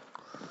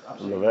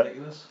 Absolutely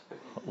ridiculous.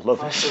 Love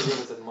it. Transfer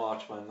rumours in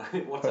March, man.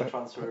 What's a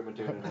transfer rumour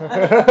doing?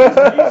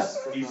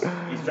 He's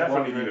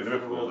definitely leaving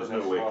Liverpool. There's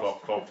no way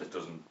Klopp just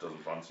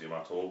doesn't fancy him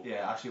at all.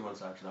 Yeah, Ashley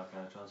wants actually that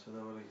kind of transfer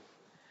though, will he?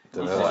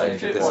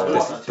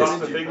 That's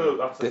the thing though.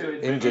 That's the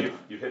thing.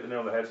 You hit the nail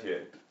on the head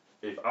here.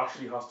 If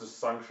Ashley has to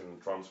sanction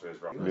transfers,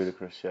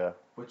 ludicrous, yeah.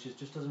 Which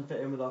just doesn't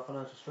fit in with our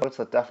financial structure.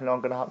 That's definitely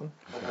not going to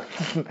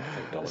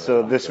happen.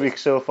 So this week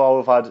so far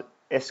we've had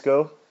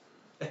Isco.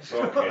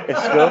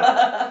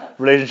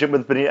 Relationship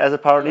with Benitez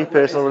apparently,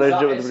 personal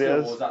relationship with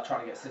Benitez. Or was that trying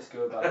to get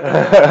Cisco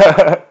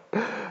back?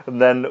 And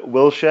then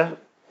Wilshere,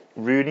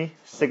 Rooney,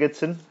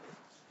 Sigurdsson.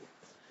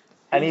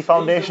 Any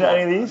foundation at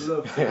any of these?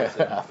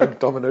 Yeah, I think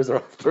Domino's are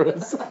after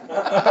us.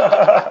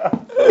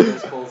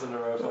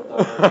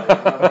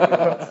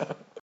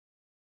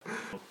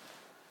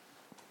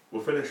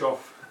 We'll finish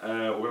off.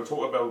 We're going to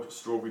talk about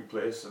Strawberry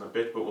Place in a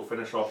bit, but we'll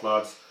finish off,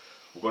 lads.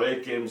 We've got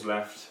 8 games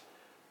left,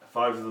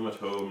 5 of them at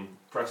home.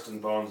 Preston,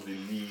 Barnsley,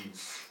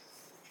 Leeds.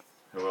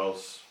 Who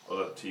else?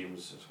 Other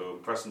teams at home.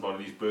 Preston,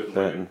 Barnsley, Leeds,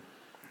 Burton.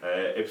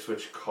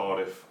 Ipswich,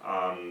 Cardiff,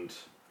 and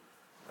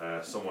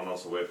someone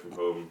else away from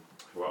home.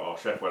 Who are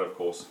Sheffield, of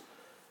course.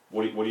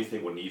 What do you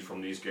think we need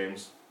from these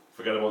games?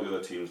 Forget about the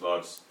other teams,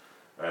 lads.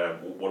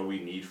 What do we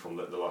need from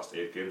the last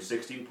 8 games?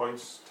 16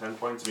 points, 10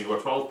 points. I mean, we're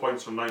 12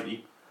 points from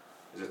 90.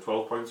 Is it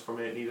 12 points from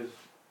 8 needed?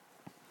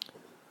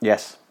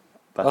 Yes.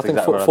 I think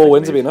 4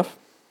 wins would be enough.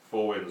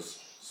 4 wins.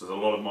 So there's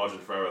a lot of margin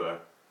for error there.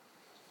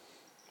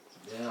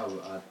 Yeah,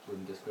 I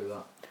wouldn't disagree with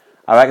that.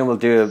 I reckon we'll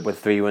do it with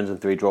 3 wins and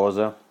 3 draws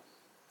though.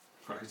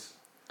 Right.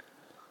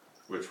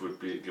 Which would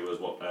give us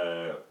what?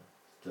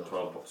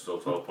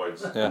 12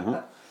 points.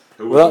 Yeah.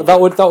 Well, that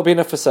would be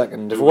enough for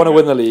second. If we want to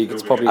win the league,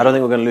 it's probably. I don't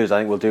think we're going to lose. I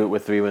think we'll do it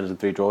with 3 wins and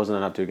 3 draws, and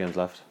then have 2 games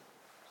left.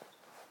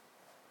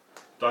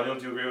 Daniel,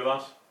 do you agree with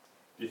that?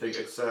 Do you think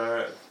it's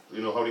how do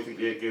you think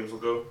the 8 games will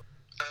go?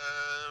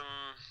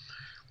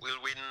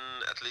 we'll win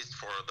at least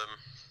 4 of them,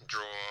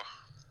 draw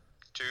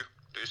 2,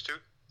 lose 2.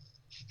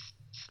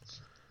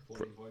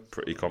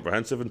 Pretty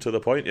comprehensive and to the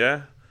point,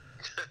 yeah.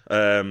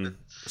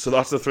 So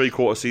that's the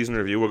 3-quarter season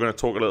review. We're going to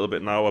talk a little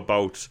bit now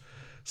about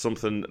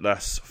something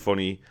less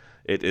funny.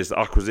 It is the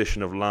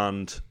acquisition of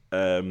land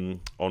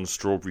on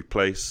Strawberry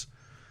Place,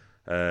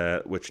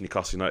 which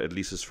Newcastle United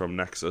leases from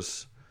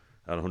Nexus,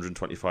 an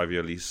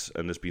 125-year lease,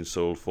 and has been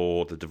sold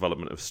for the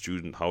development of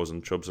student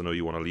housing. Chubbs, I know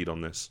you want to lead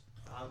on this.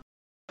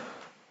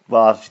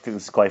 Well, I actually think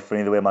this is quite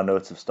funny the way my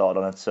notes have started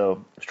on it.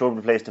 So,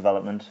 Strawberry Place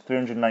development,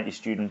 390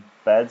 student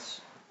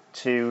beds,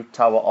 2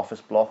 tower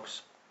office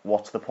blocks.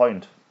 What's the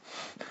point?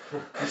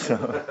 So,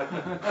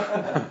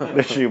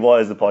 literally,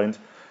 what is the point?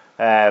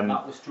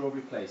 That was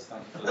Strawberry Place.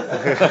 Thank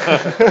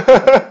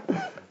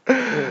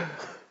you.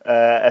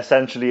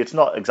 Essentially, it's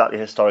not exactly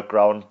historic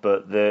ground,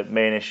 but the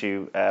main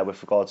issue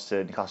with regards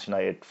to Newcastle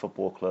United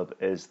Football Club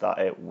is that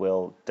it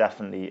will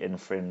definitely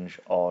infringe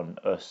on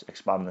us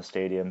expanding the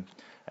stadium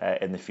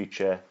in the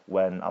future,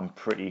 when I'm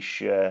pretty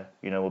sure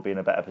we'll be in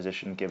a better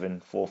position given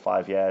 4 or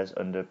 5 years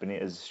under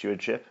Benitez's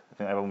stewardship. I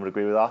think everyone would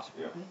agree with that.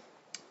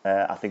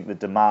 Yeah. I think the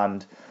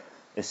demand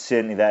is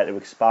certainly there to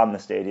expand the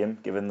stadium,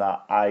 given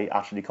that I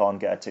actually can't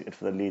get a ticket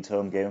for the Leeds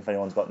home game if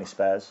anyone's got any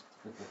spares.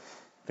 I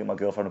think my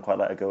girlfriend would quite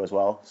let it go as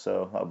well,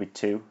 so that would be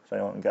 2 if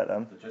anyone can get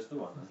them. Just the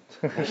one.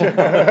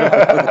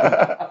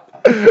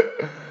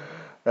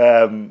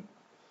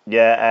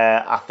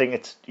 I think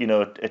it's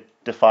it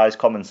defies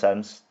common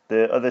sense.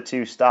 The other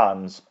 2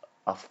 stands,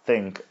 I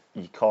think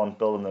you can't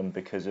build on them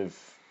because of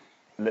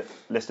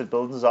listed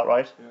buildings. Is that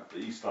right? Yeah, the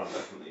East Stand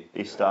definitely.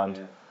 East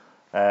Stand.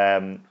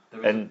 Yeah.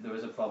 There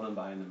is a problem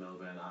buying the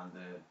Milburn and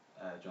the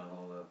John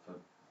Hall for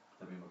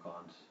W.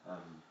 McCollum.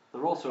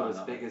 They're also as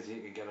big as you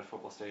could get a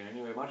football stadium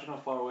anyway. Imagine how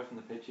far away from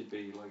the pitch you'd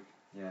be. Like,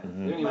 yeah,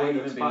 Mm-hmm. The only might way to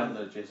even be expand in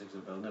the logistics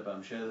of building it, but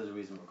I'm sure there's a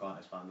reason we can't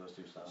expand those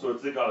 2 stands. So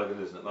it's the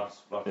Gallagher, isn't it?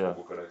 That's what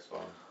we could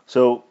expand.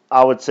 So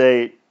I would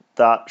say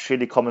that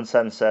surely common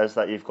sense says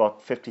that you've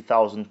got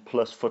 50,000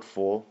 plus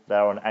footfall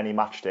there on any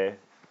match day.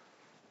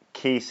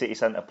 Key city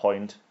centre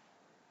point.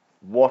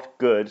 What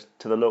good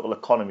to the local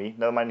economy,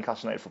 never mind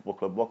Newcastle United Football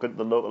Club, what good to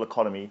the local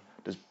economy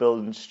does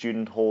building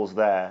student halls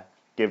there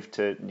give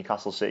to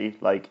Newcastle City?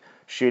 Like,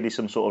 surely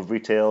some sort of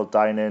retail,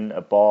 dining, a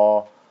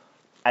bar,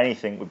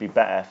 anything would be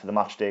better for the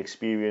match day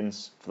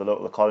experience, for the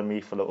local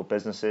economy, for local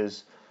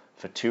businesses,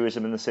 for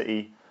tourism in the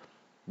city.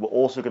 We're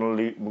also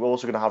going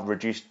to have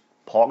reduced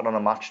parking on a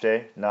match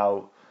day.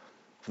 Now,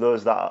 for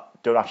those that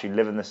don't actually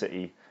live in the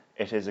city,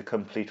 it is a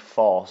complete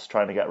farce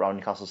trying to get around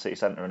Newcastle City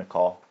Centre in a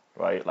car,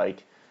 right?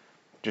 Like,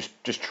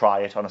 just try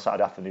it on a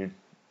Saturday afternoon.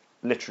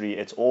 Literally,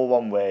 it's all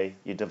one way.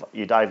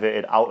 You're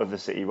diverted out of the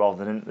city rather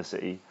than into the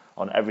city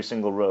on every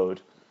single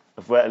road.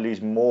 If we're to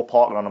lose more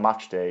parking on a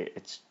match day,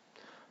 it's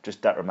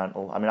just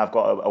detrimental. I mean, I've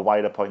got a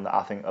wider point that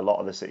I think a lot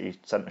of the city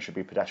centre should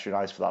be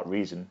pedestrianised for that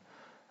reason.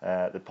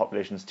 The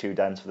population's too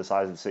dense for the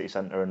size of the city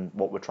centre and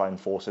what we're trying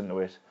to force into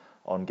it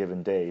on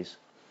given days.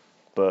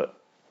 But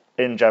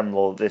in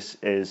general, this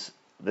is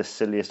the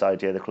silliest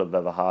idea the club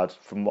have ever had,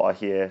 from what I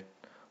hear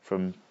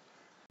from...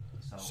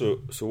 So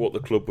what the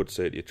club would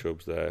say to you,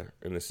 Chubbs, there,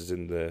 and this is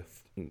in the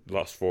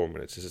last 4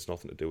 minutes, this has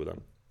nothing to do with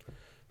them. The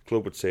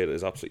club would say that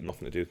there's absolutely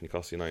nothing to do with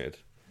Newcastle United,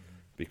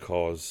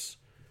 because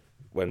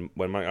when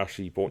Mike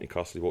Ashley bought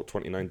Newcastle, he bought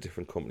 29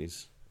 different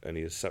companies and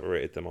he has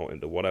separated them out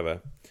into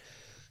whatever.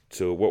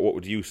 So what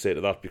would you say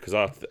to that? Because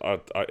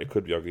it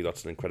could be argued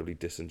that's an incredibly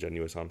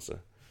disingenuous answer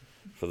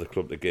for the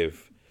club to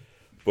give.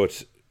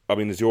 But, I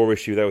mean, is your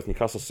issue there with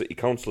Newcastle City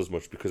Council as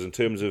much? Because in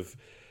terms of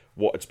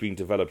what it's been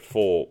developed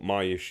for,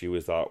 my issue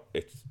is that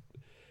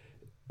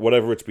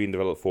whatever it's been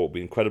developed for, would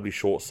be incredibly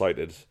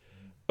short-sighted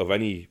of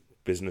any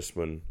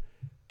businessman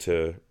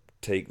to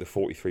take the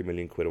 43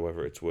 million quid or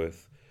whatever it's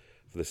worth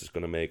for this is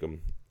going to make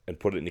them and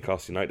put it in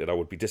Newcastle United. I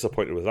would be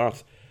disappointed with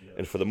that. Yeah.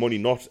 And for the money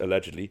not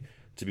allegedly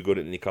to be good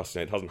at Newcastle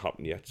United, hasn't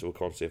happened yet, so we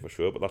can't say for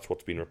sure, but that's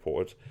what's been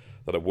reported,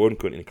 that it won't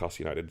go into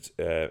Newcastle United.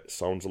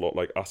 Sounds a lot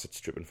like asset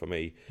stripping for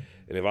me.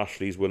 And if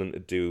Ashley's willing to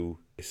do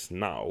this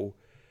now,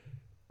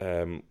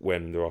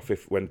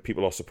 when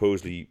people are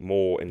supposedly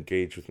more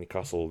engaged with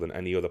Newcastle than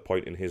any other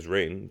point in his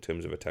reign in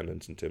terms of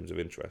attendance, in terms of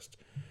interest,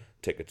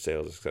 ticket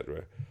sales,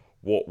 etc.,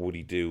 what would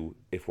he do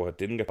if we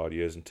didn't get bad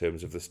years in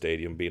terms of the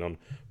stadium being on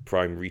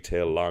prime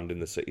retail land in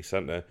the city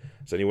centre?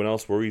 Is anyone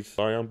else worried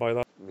I am by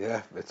that?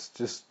 Yeah, it's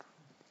just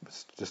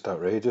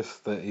outrageous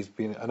that he's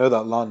been... I know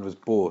that land was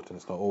bought and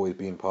it's not always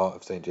been part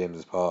of St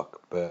James's Park,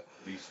 but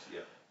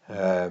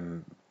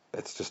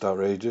it's just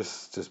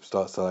outrageous to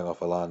start selling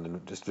off a land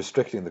and just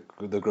restricting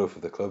the growth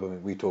of the club. I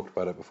mean, we talked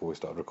about it before we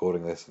started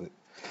recording this.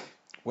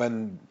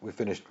 When we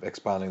finished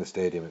expanding the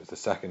stadium, it was the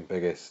second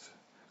biggest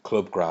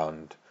club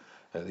ground,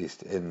 at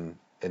least in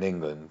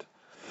England.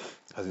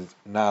 As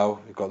now,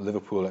 you've got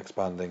Liverpool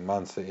expanding,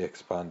 Man City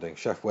expanding,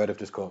 Sheffield Wednesday have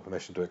just got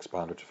permission to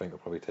expand, which I think will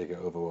probably take it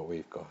over what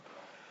we've got.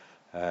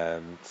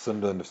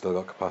 Sunderland have still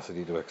got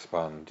capacity to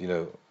expand. You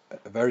know,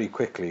 very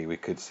quickly we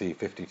could see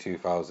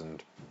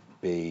 52,000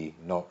 be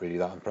not really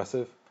that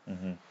impressive.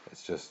 Mm-hmm.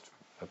 It's just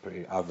a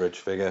pretty average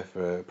figure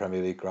for a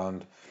Premier League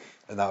ground.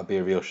 and that would be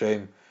a real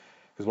shame.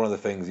 Because one of the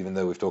things, even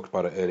though we've talked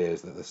about it earlier,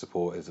 is that the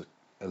support is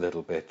a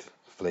little bit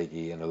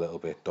flaky and a little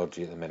bit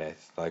dodgy at the minute.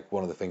 Like,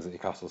 one of the things that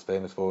Newcastle's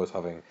famous for is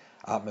having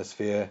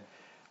atmosphere,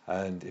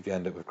 and if you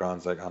end up with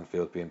grounds like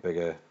Anfield being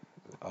bigger,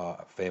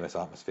 famous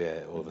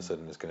atmosphere all of a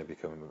sudden is going to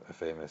become a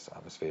famous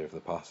atmosphere of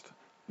the past.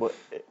 Well,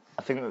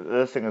 I think the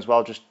other thing as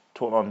well, just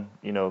talking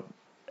on,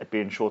 it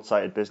being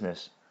short-sighted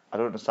business, I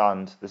don't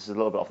understand, this is a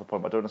little bit off the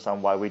point, but I don't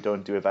understand why we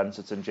don't do events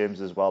at St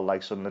James's as well,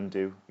 like Sunderland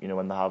do,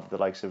 when they have the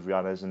likes of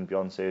Rihanna's and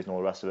Beyonce's and all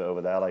the rest of it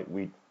over there. Like,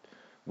 we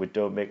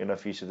don't make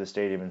enough use of the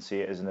stadium and see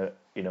it as an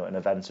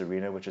events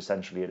arena, which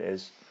essentially it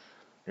is.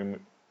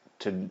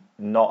 To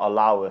not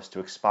allow us to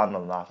expand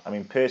on that. I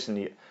mean,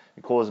 personally,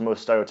 you call us the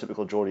most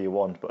stereotypical Geordie you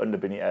want, but under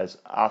Benitez,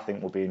 I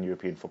think we'll be in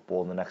European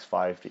football in the next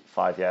 5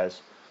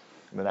 years.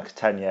 In the next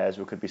 10 years,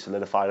 we could be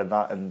solidified in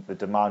that, and the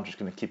demand just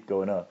going to keep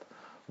going up.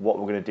 What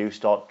we're going to do,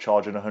 start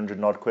charging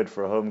 100 odd quid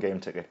for a home game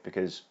ticket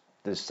because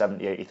there's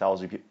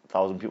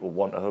 70,000-80,000 people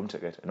want a home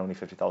ticket and only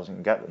 50,000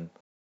 can get them.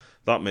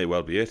 That may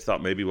well be it.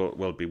 That may be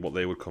well be what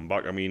they would come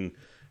back. I mean,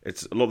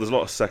 there's a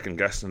lot of second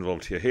guessing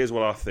involved here. Here's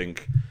what I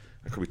think.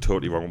 I could be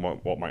totally wrong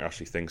with what Mike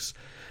Ashley thinks.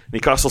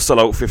 Newcastle sell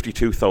out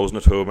 52,000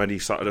 at home any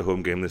Saturday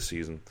home game this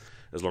season,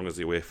 as long as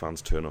the away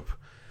fans turn up.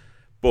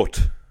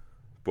 But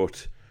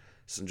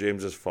St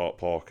James's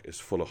Park is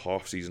full of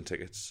half-season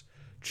tickets,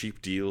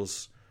 cheap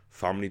deals,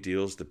 family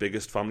deals, the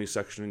biggest family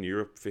section in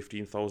Europe,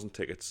 15,000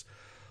 tickets.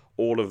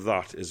 All of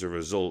that is a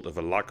result of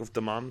a lack of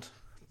demand.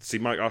 See,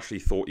 Mike Ashley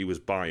thought he was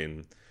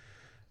buying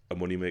a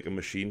money-making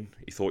machine.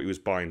 He thought he was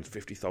buying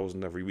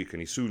 50,000 every week,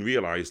 and he soon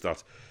realised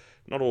that,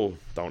 not all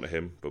down to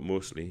him, but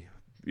mostly,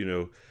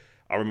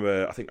 I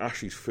remember, I think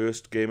Ashley's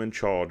first game in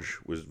charge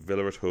was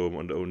Villa at home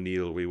under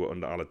O'Neill. We were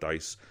under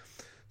Allardyce.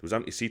 There was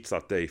empty seats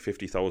that day,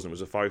 50,000. It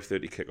was a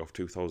 5:30 kick-off,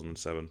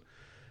 2007.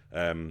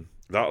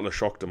 That'll have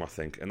shocked him, I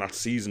think. And that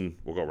season,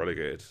 we got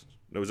relegated.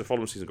 No, it was the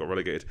following season, got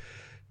relegated.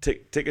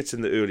 Tickets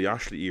in the early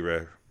Ashley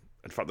era,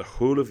 in fact, the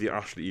whole of the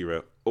Ashley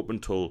era up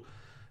until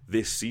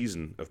this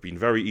season have been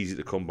very easy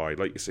to come by.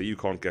 Like you say, you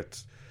can't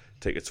get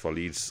tickets for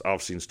Leeds.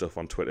 I've seen stuff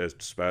on Twitter,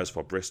 spares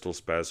for Bristol,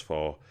 spares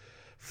for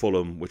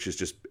Fulham, which is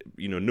just,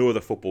 no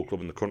other football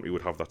club in the country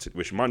would have that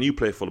situation. Man, you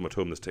play Fulham at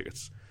home, there's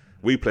tickets.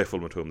 We play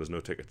Fulham at home, there's no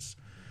tickets.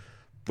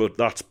 But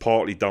that's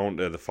partly down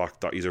to the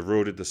fact that he's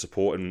eroded the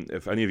support. And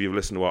if any of you have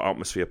listened to our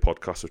Atmosphere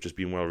podcast, which has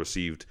been well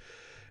received,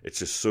 it's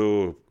just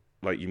so,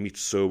 you meet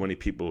so many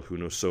people who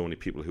know so many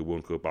people who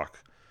won't go back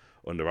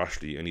under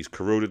Ashley, and he's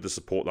corroded the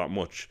support that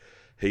much.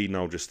 He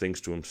now just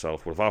thinks to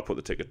himself, well, if I put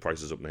the ticket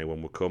prices up now,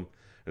 one will come.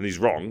 And he's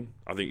wrong.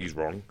 I think he's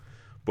wrong.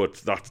 But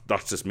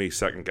that's just me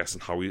second guessing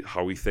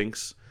how he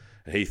thinks.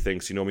 And he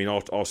thinks,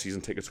 our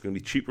season tickets are going to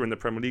be cheaper in the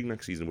Premier League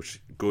next season, which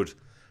is good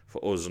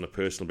for us on a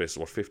personal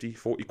basis. 50,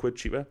 40 quid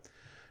cheaper?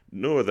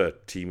 No other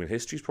team in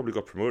history has probably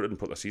got promoted and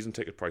put their season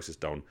ticket prices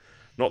down.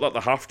 Not that they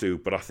have to,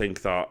 but I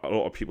think that a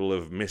lot of people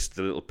have missed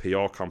the little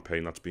PR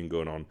campaign that's been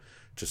going on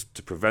just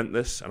to prevent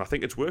this. And I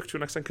think it's worked to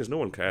an extent because no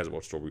one cares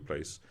about Strawberry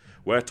Place.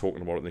 We're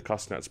talking about it. The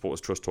Newcastle United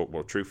Supporters Trust talk about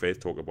it. True Faith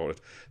talk about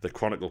it. The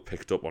Chronicle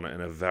picked up on it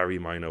in a very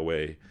minor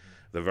way.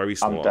 They're very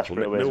small. I'm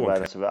desperate to raise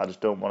awareness of it. I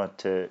just don't want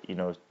it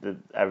to,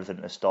 everything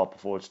to stop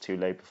before it's too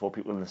late, before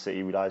people in the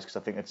city realise, because I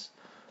think it's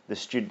the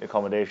student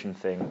accommodation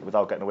thing,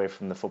 without getting away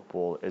from the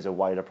football, is a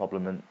wider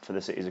problem for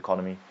the city's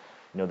economy.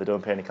 They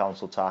don't pay any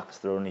council tax.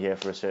 They're only here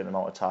for a certain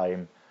amount of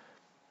time.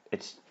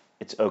 It's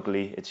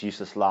ugly. It's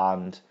useless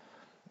land.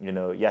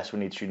 Yes, we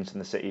need students in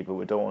the city, but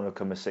we don't want to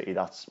become a city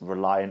that's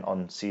reliant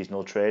on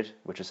seasonal trade,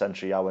 which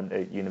essentially I went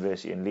to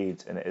university in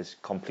Leeds, and it is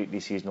completely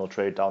seasonal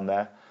trade down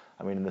there.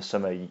 I mean, in the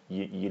summer,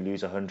 you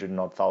lose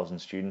 100,000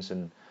 students,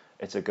 and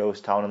it's a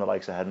ghost town in the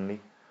likes of Headingley.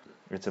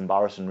 It's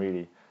embarrassing,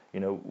 really.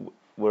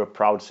 We're a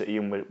proud city,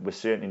 and we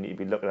certainly need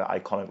to be looking at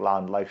iconic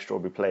land like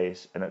Strawberry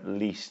Place, and at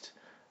least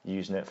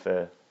using it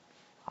for,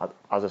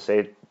 as I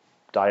say,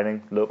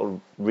 dining,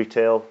 local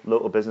retail,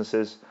 local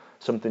businesses,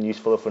 something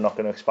useful if we're not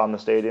going to expand the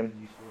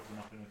stadium.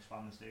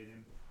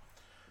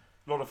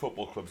 A lot of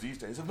football clubs these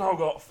days have now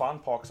got fan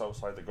parks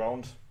outside the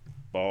ground,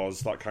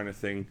 bars, that kind of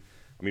thing.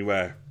 I mean,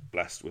 we're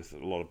blessed with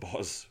a lot of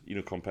bars,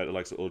 compared to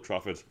like Old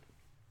Trafford.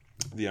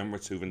 The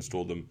Emirates who've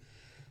installed them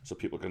so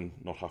people can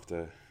not have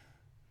to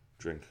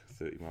drink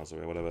 30 miles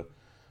away, whatever.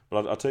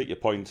 But I'll take your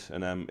point,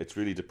 and it's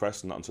really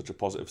depressing that on such a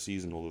positive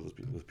season, although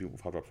there's people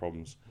who've had our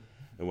problems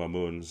and we're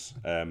moans,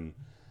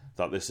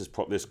 that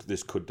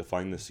this could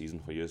define this season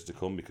for years to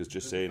come, because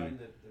just saying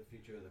the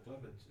future of the club.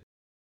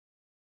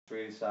 It's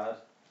really sad.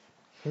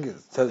 I think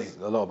it says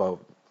a lot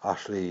about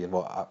Ashley and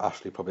what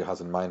Ashley probably has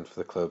in mind for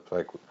the club.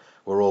 Like,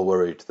 we're all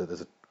worried that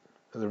there's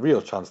a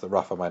real chance that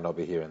Rafa might not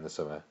be here in the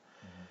summer.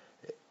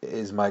 Mm-hmm.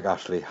 Is Mike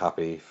Ashley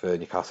happy for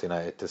Newcastle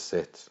United to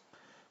sit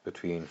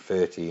between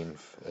 13th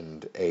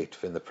and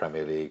 8th in the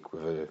Premier League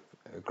with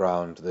a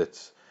ground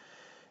that's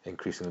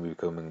increasingly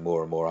becoming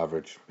more and more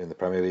average in the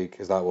Premier League?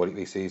 Is that what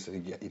he sees?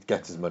 He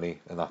gets his money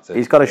and that's it.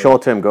 He's got a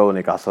short-term goal,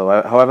 Newcastle.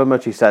 However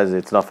much he says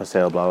it's not for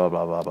sale, blah, blah,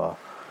 blah, blah, blah.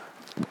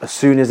 As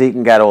soon as he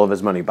can get all of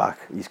his money back,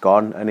 he's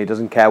gone, and he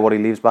doesn't care what he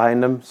leaves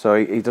behind him. So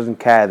he doesn't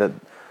care that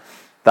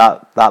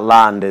that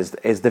land is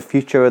the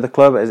future of the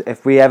club.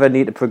 If we ever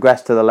need to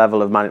progress to the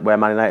level of where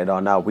Man United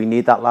are now, we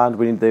need that land.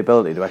 We need the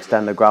ability to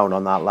extend the ground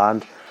on that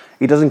land.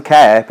 He doesn't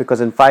care because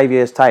in 5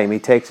 years' time he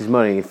takes his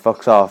money, he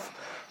fucks off,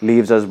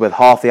 leaves us with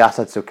half the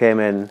assets we came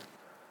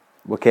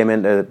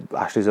into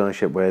Ashley's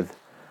ownership with.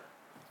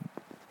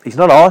 He's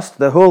not asked.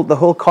 The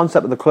whole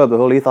concept of the club, the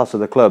whole ethos of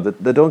the club,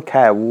 they don't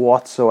care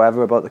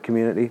whatsoever about the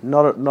community.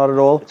 Not at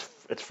all.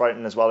 It's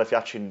frightening as well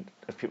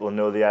if people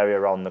know the area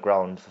around the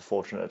ground. If they're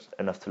fortunate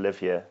enough to live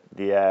here,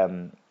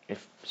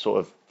 if sort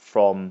of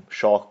from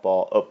Shark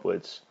Bar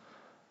upwards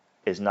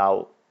is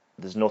now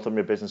there's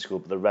Northumbria Business School,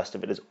 but the rest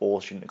of it is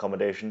all student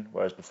accommodation.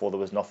 Whereas before there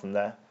was nothing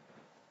there,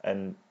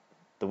 and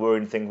the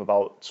worrying thing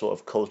about sort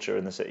of culture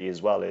in the city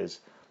as well is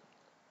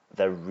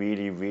they're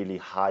really, really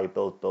high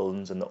built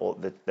buildings, and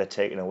they're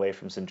taken away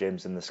from St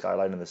James in the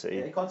skyline of the city.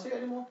 Yeah, you can't see it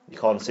anymore. You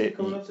can't see it.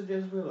 Coming up to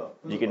James Boulevard.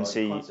 You can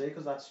see. You can't see it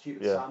because that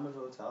stupid Salmon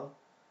Hotel.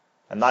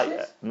 And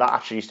that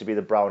actually used to be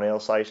the Brown Ale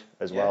site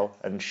as well.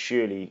 And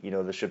surely,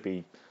 there should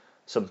be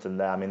something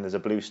there. I mean, there's a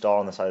blue star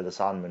on the side of the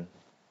Sandman.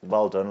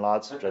 Well done,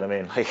 lads. Do you know what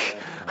I mean? Like,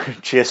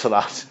 cheers for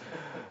that.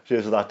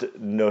 Cheers for that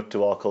note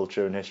to our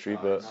culture and history.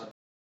 But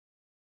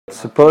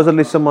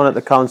supposedly, someone at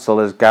the council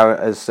has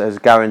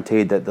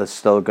guaranteed that there's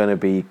still going to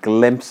be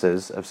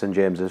glimpses of St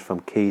James's from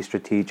key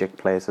strategic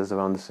places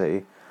around the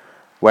city.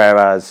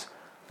 Whereas,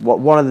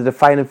 one of the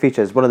defining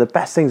features, one of the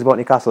best things about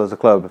Newcastle as a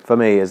club, for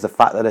me, is the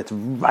fact that it's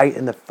right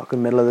in the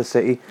fucking middle of the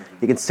city.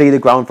 You can see the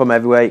ground from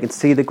everywhere. You can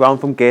see the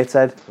ground from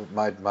Gateshead.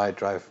 My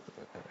drive,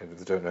 I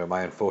don't know,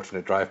 my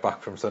unfortunate drive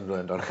back from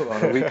Sunderland on a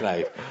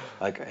weeknight,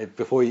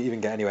 before you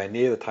even get anywhere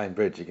near the Tyne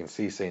Bridge, you can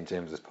see St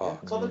James's Park.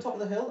 It's on the top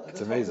of the hill.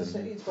 It's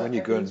amazing. When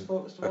you go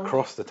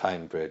across the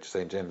Tyne Bridge,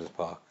 St James's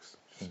Park's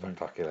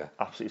spectacular.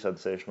 Absolutely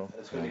sensational.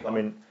 I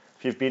mean,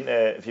 if you've been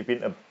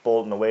to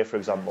Bolton away, for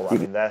example, I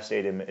mean their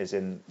stadium is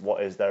in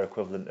what is their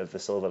equivalent of the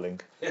Silver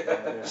Link.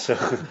 So,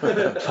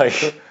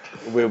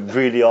 we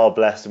really are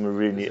blessed, and we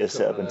really need to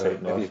sit up and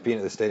take note. If you've been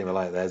at the Stadium of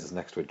Light, theirs is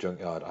next to a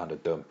junkyard and a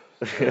dump.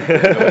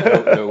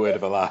 no word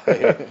of a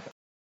lie.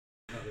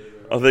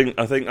 I think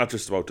that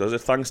just about does it.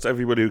 Thanks to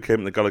everybody who came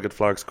to the Gallagher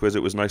Flags quiz.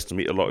 It was nice to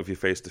meet a lot of you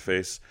face to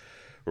face.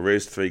 We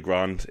raised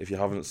 $3,000. If you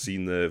haven't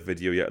seen the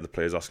video yet of the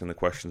players asking the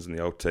questions and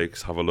the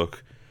outtakes, have a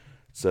look.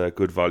 It's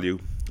good value.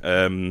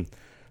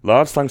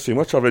 Lads, thanks very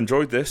much. I've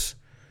enjoyed this.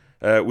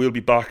 We'll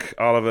be back.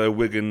 I'll have a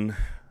Wigan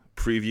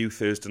preview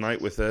Thursday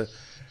night with a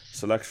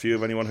select few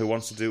of anyone who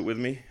wants to do it with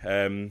me.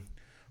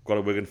 Got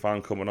a Wigan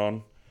fan coming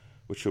on,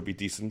 which will be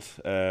decent.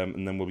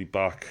 And then we'll be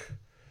back.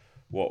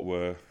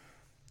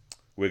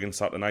 Wigan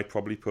Saturday night,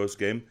 probably post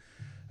game.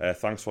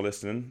 Thanks for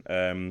listening.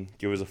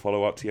 Give us a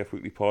follow at TF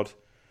Weekly Pod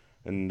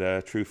and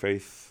True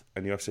Faith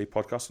and UFC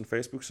podcast on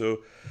Facebook. So.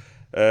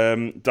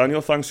 Daniel,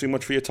 thanks so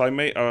much for your time,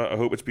 mate. I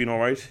hope it's been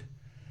alright.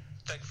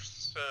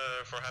 Thanks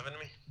for having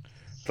me.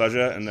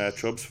 Pleasure. And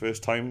Chubbs,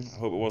 first time. I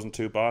hope it wasn't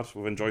too bad.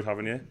 We've enjoyed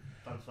having you.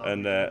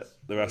 And the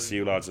rest of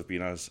you lads have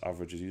been as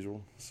average as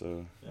usual.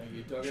 So,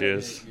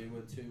 cheers. You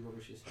were too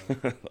rubbish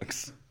yourself.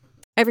 Thanks.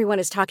 Everyone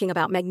is talking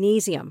about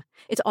magnesium.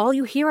 It's all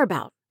you hear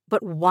about.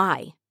 But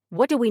why?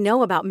 What do we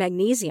know about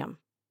magnesium?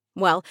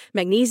 Well,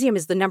 magnesium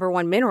is the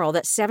 #1 mineral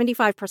that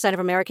 75% of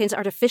Americans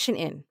are deficient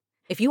in.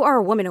 If you are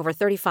a woman over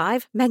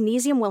 35,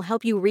 magnesium will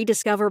help you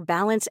rediscover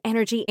balance,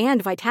 energy,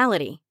 and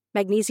vitality.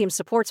 Magnesium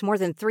supports more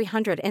than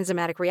 300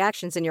 enzymatic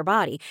reactions in your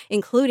body,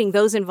 including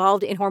those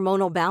involved in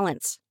hormonal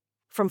balance.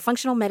 From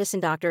functional medicine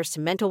doctors to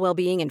mental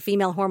well-being and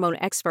female hormone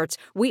experts,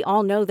 we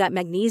all know that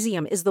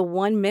magnesium is the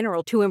one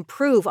mineral to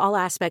improve all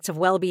aspects of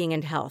well-being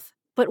and health.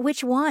 But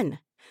which one?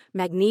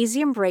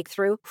 Magnesium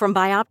Breakthrough from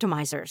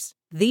Bioptimizers,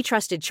 the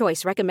trusted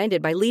choice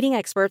recommended by leading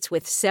experts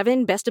with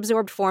 7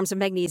 best-absorbed forms of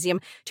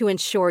magnesium to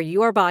ensure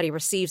your body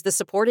receives the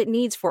support it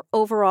needs for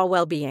overall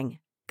well-being.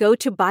 Go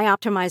to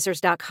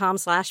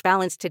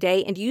bioptimizers.com/balance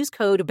today and use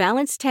code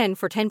BALANCE10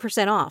 for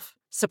 10% off.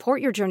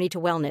 Support your journey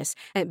to wellness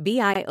at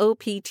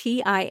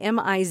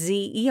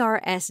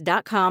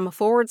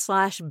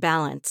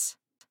bioptimizers.com/balance.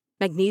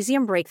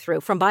 Magnesium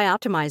Breakthrough from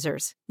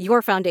Bioptimizers,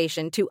 your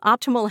foundation to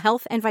optimal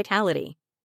health and vitality.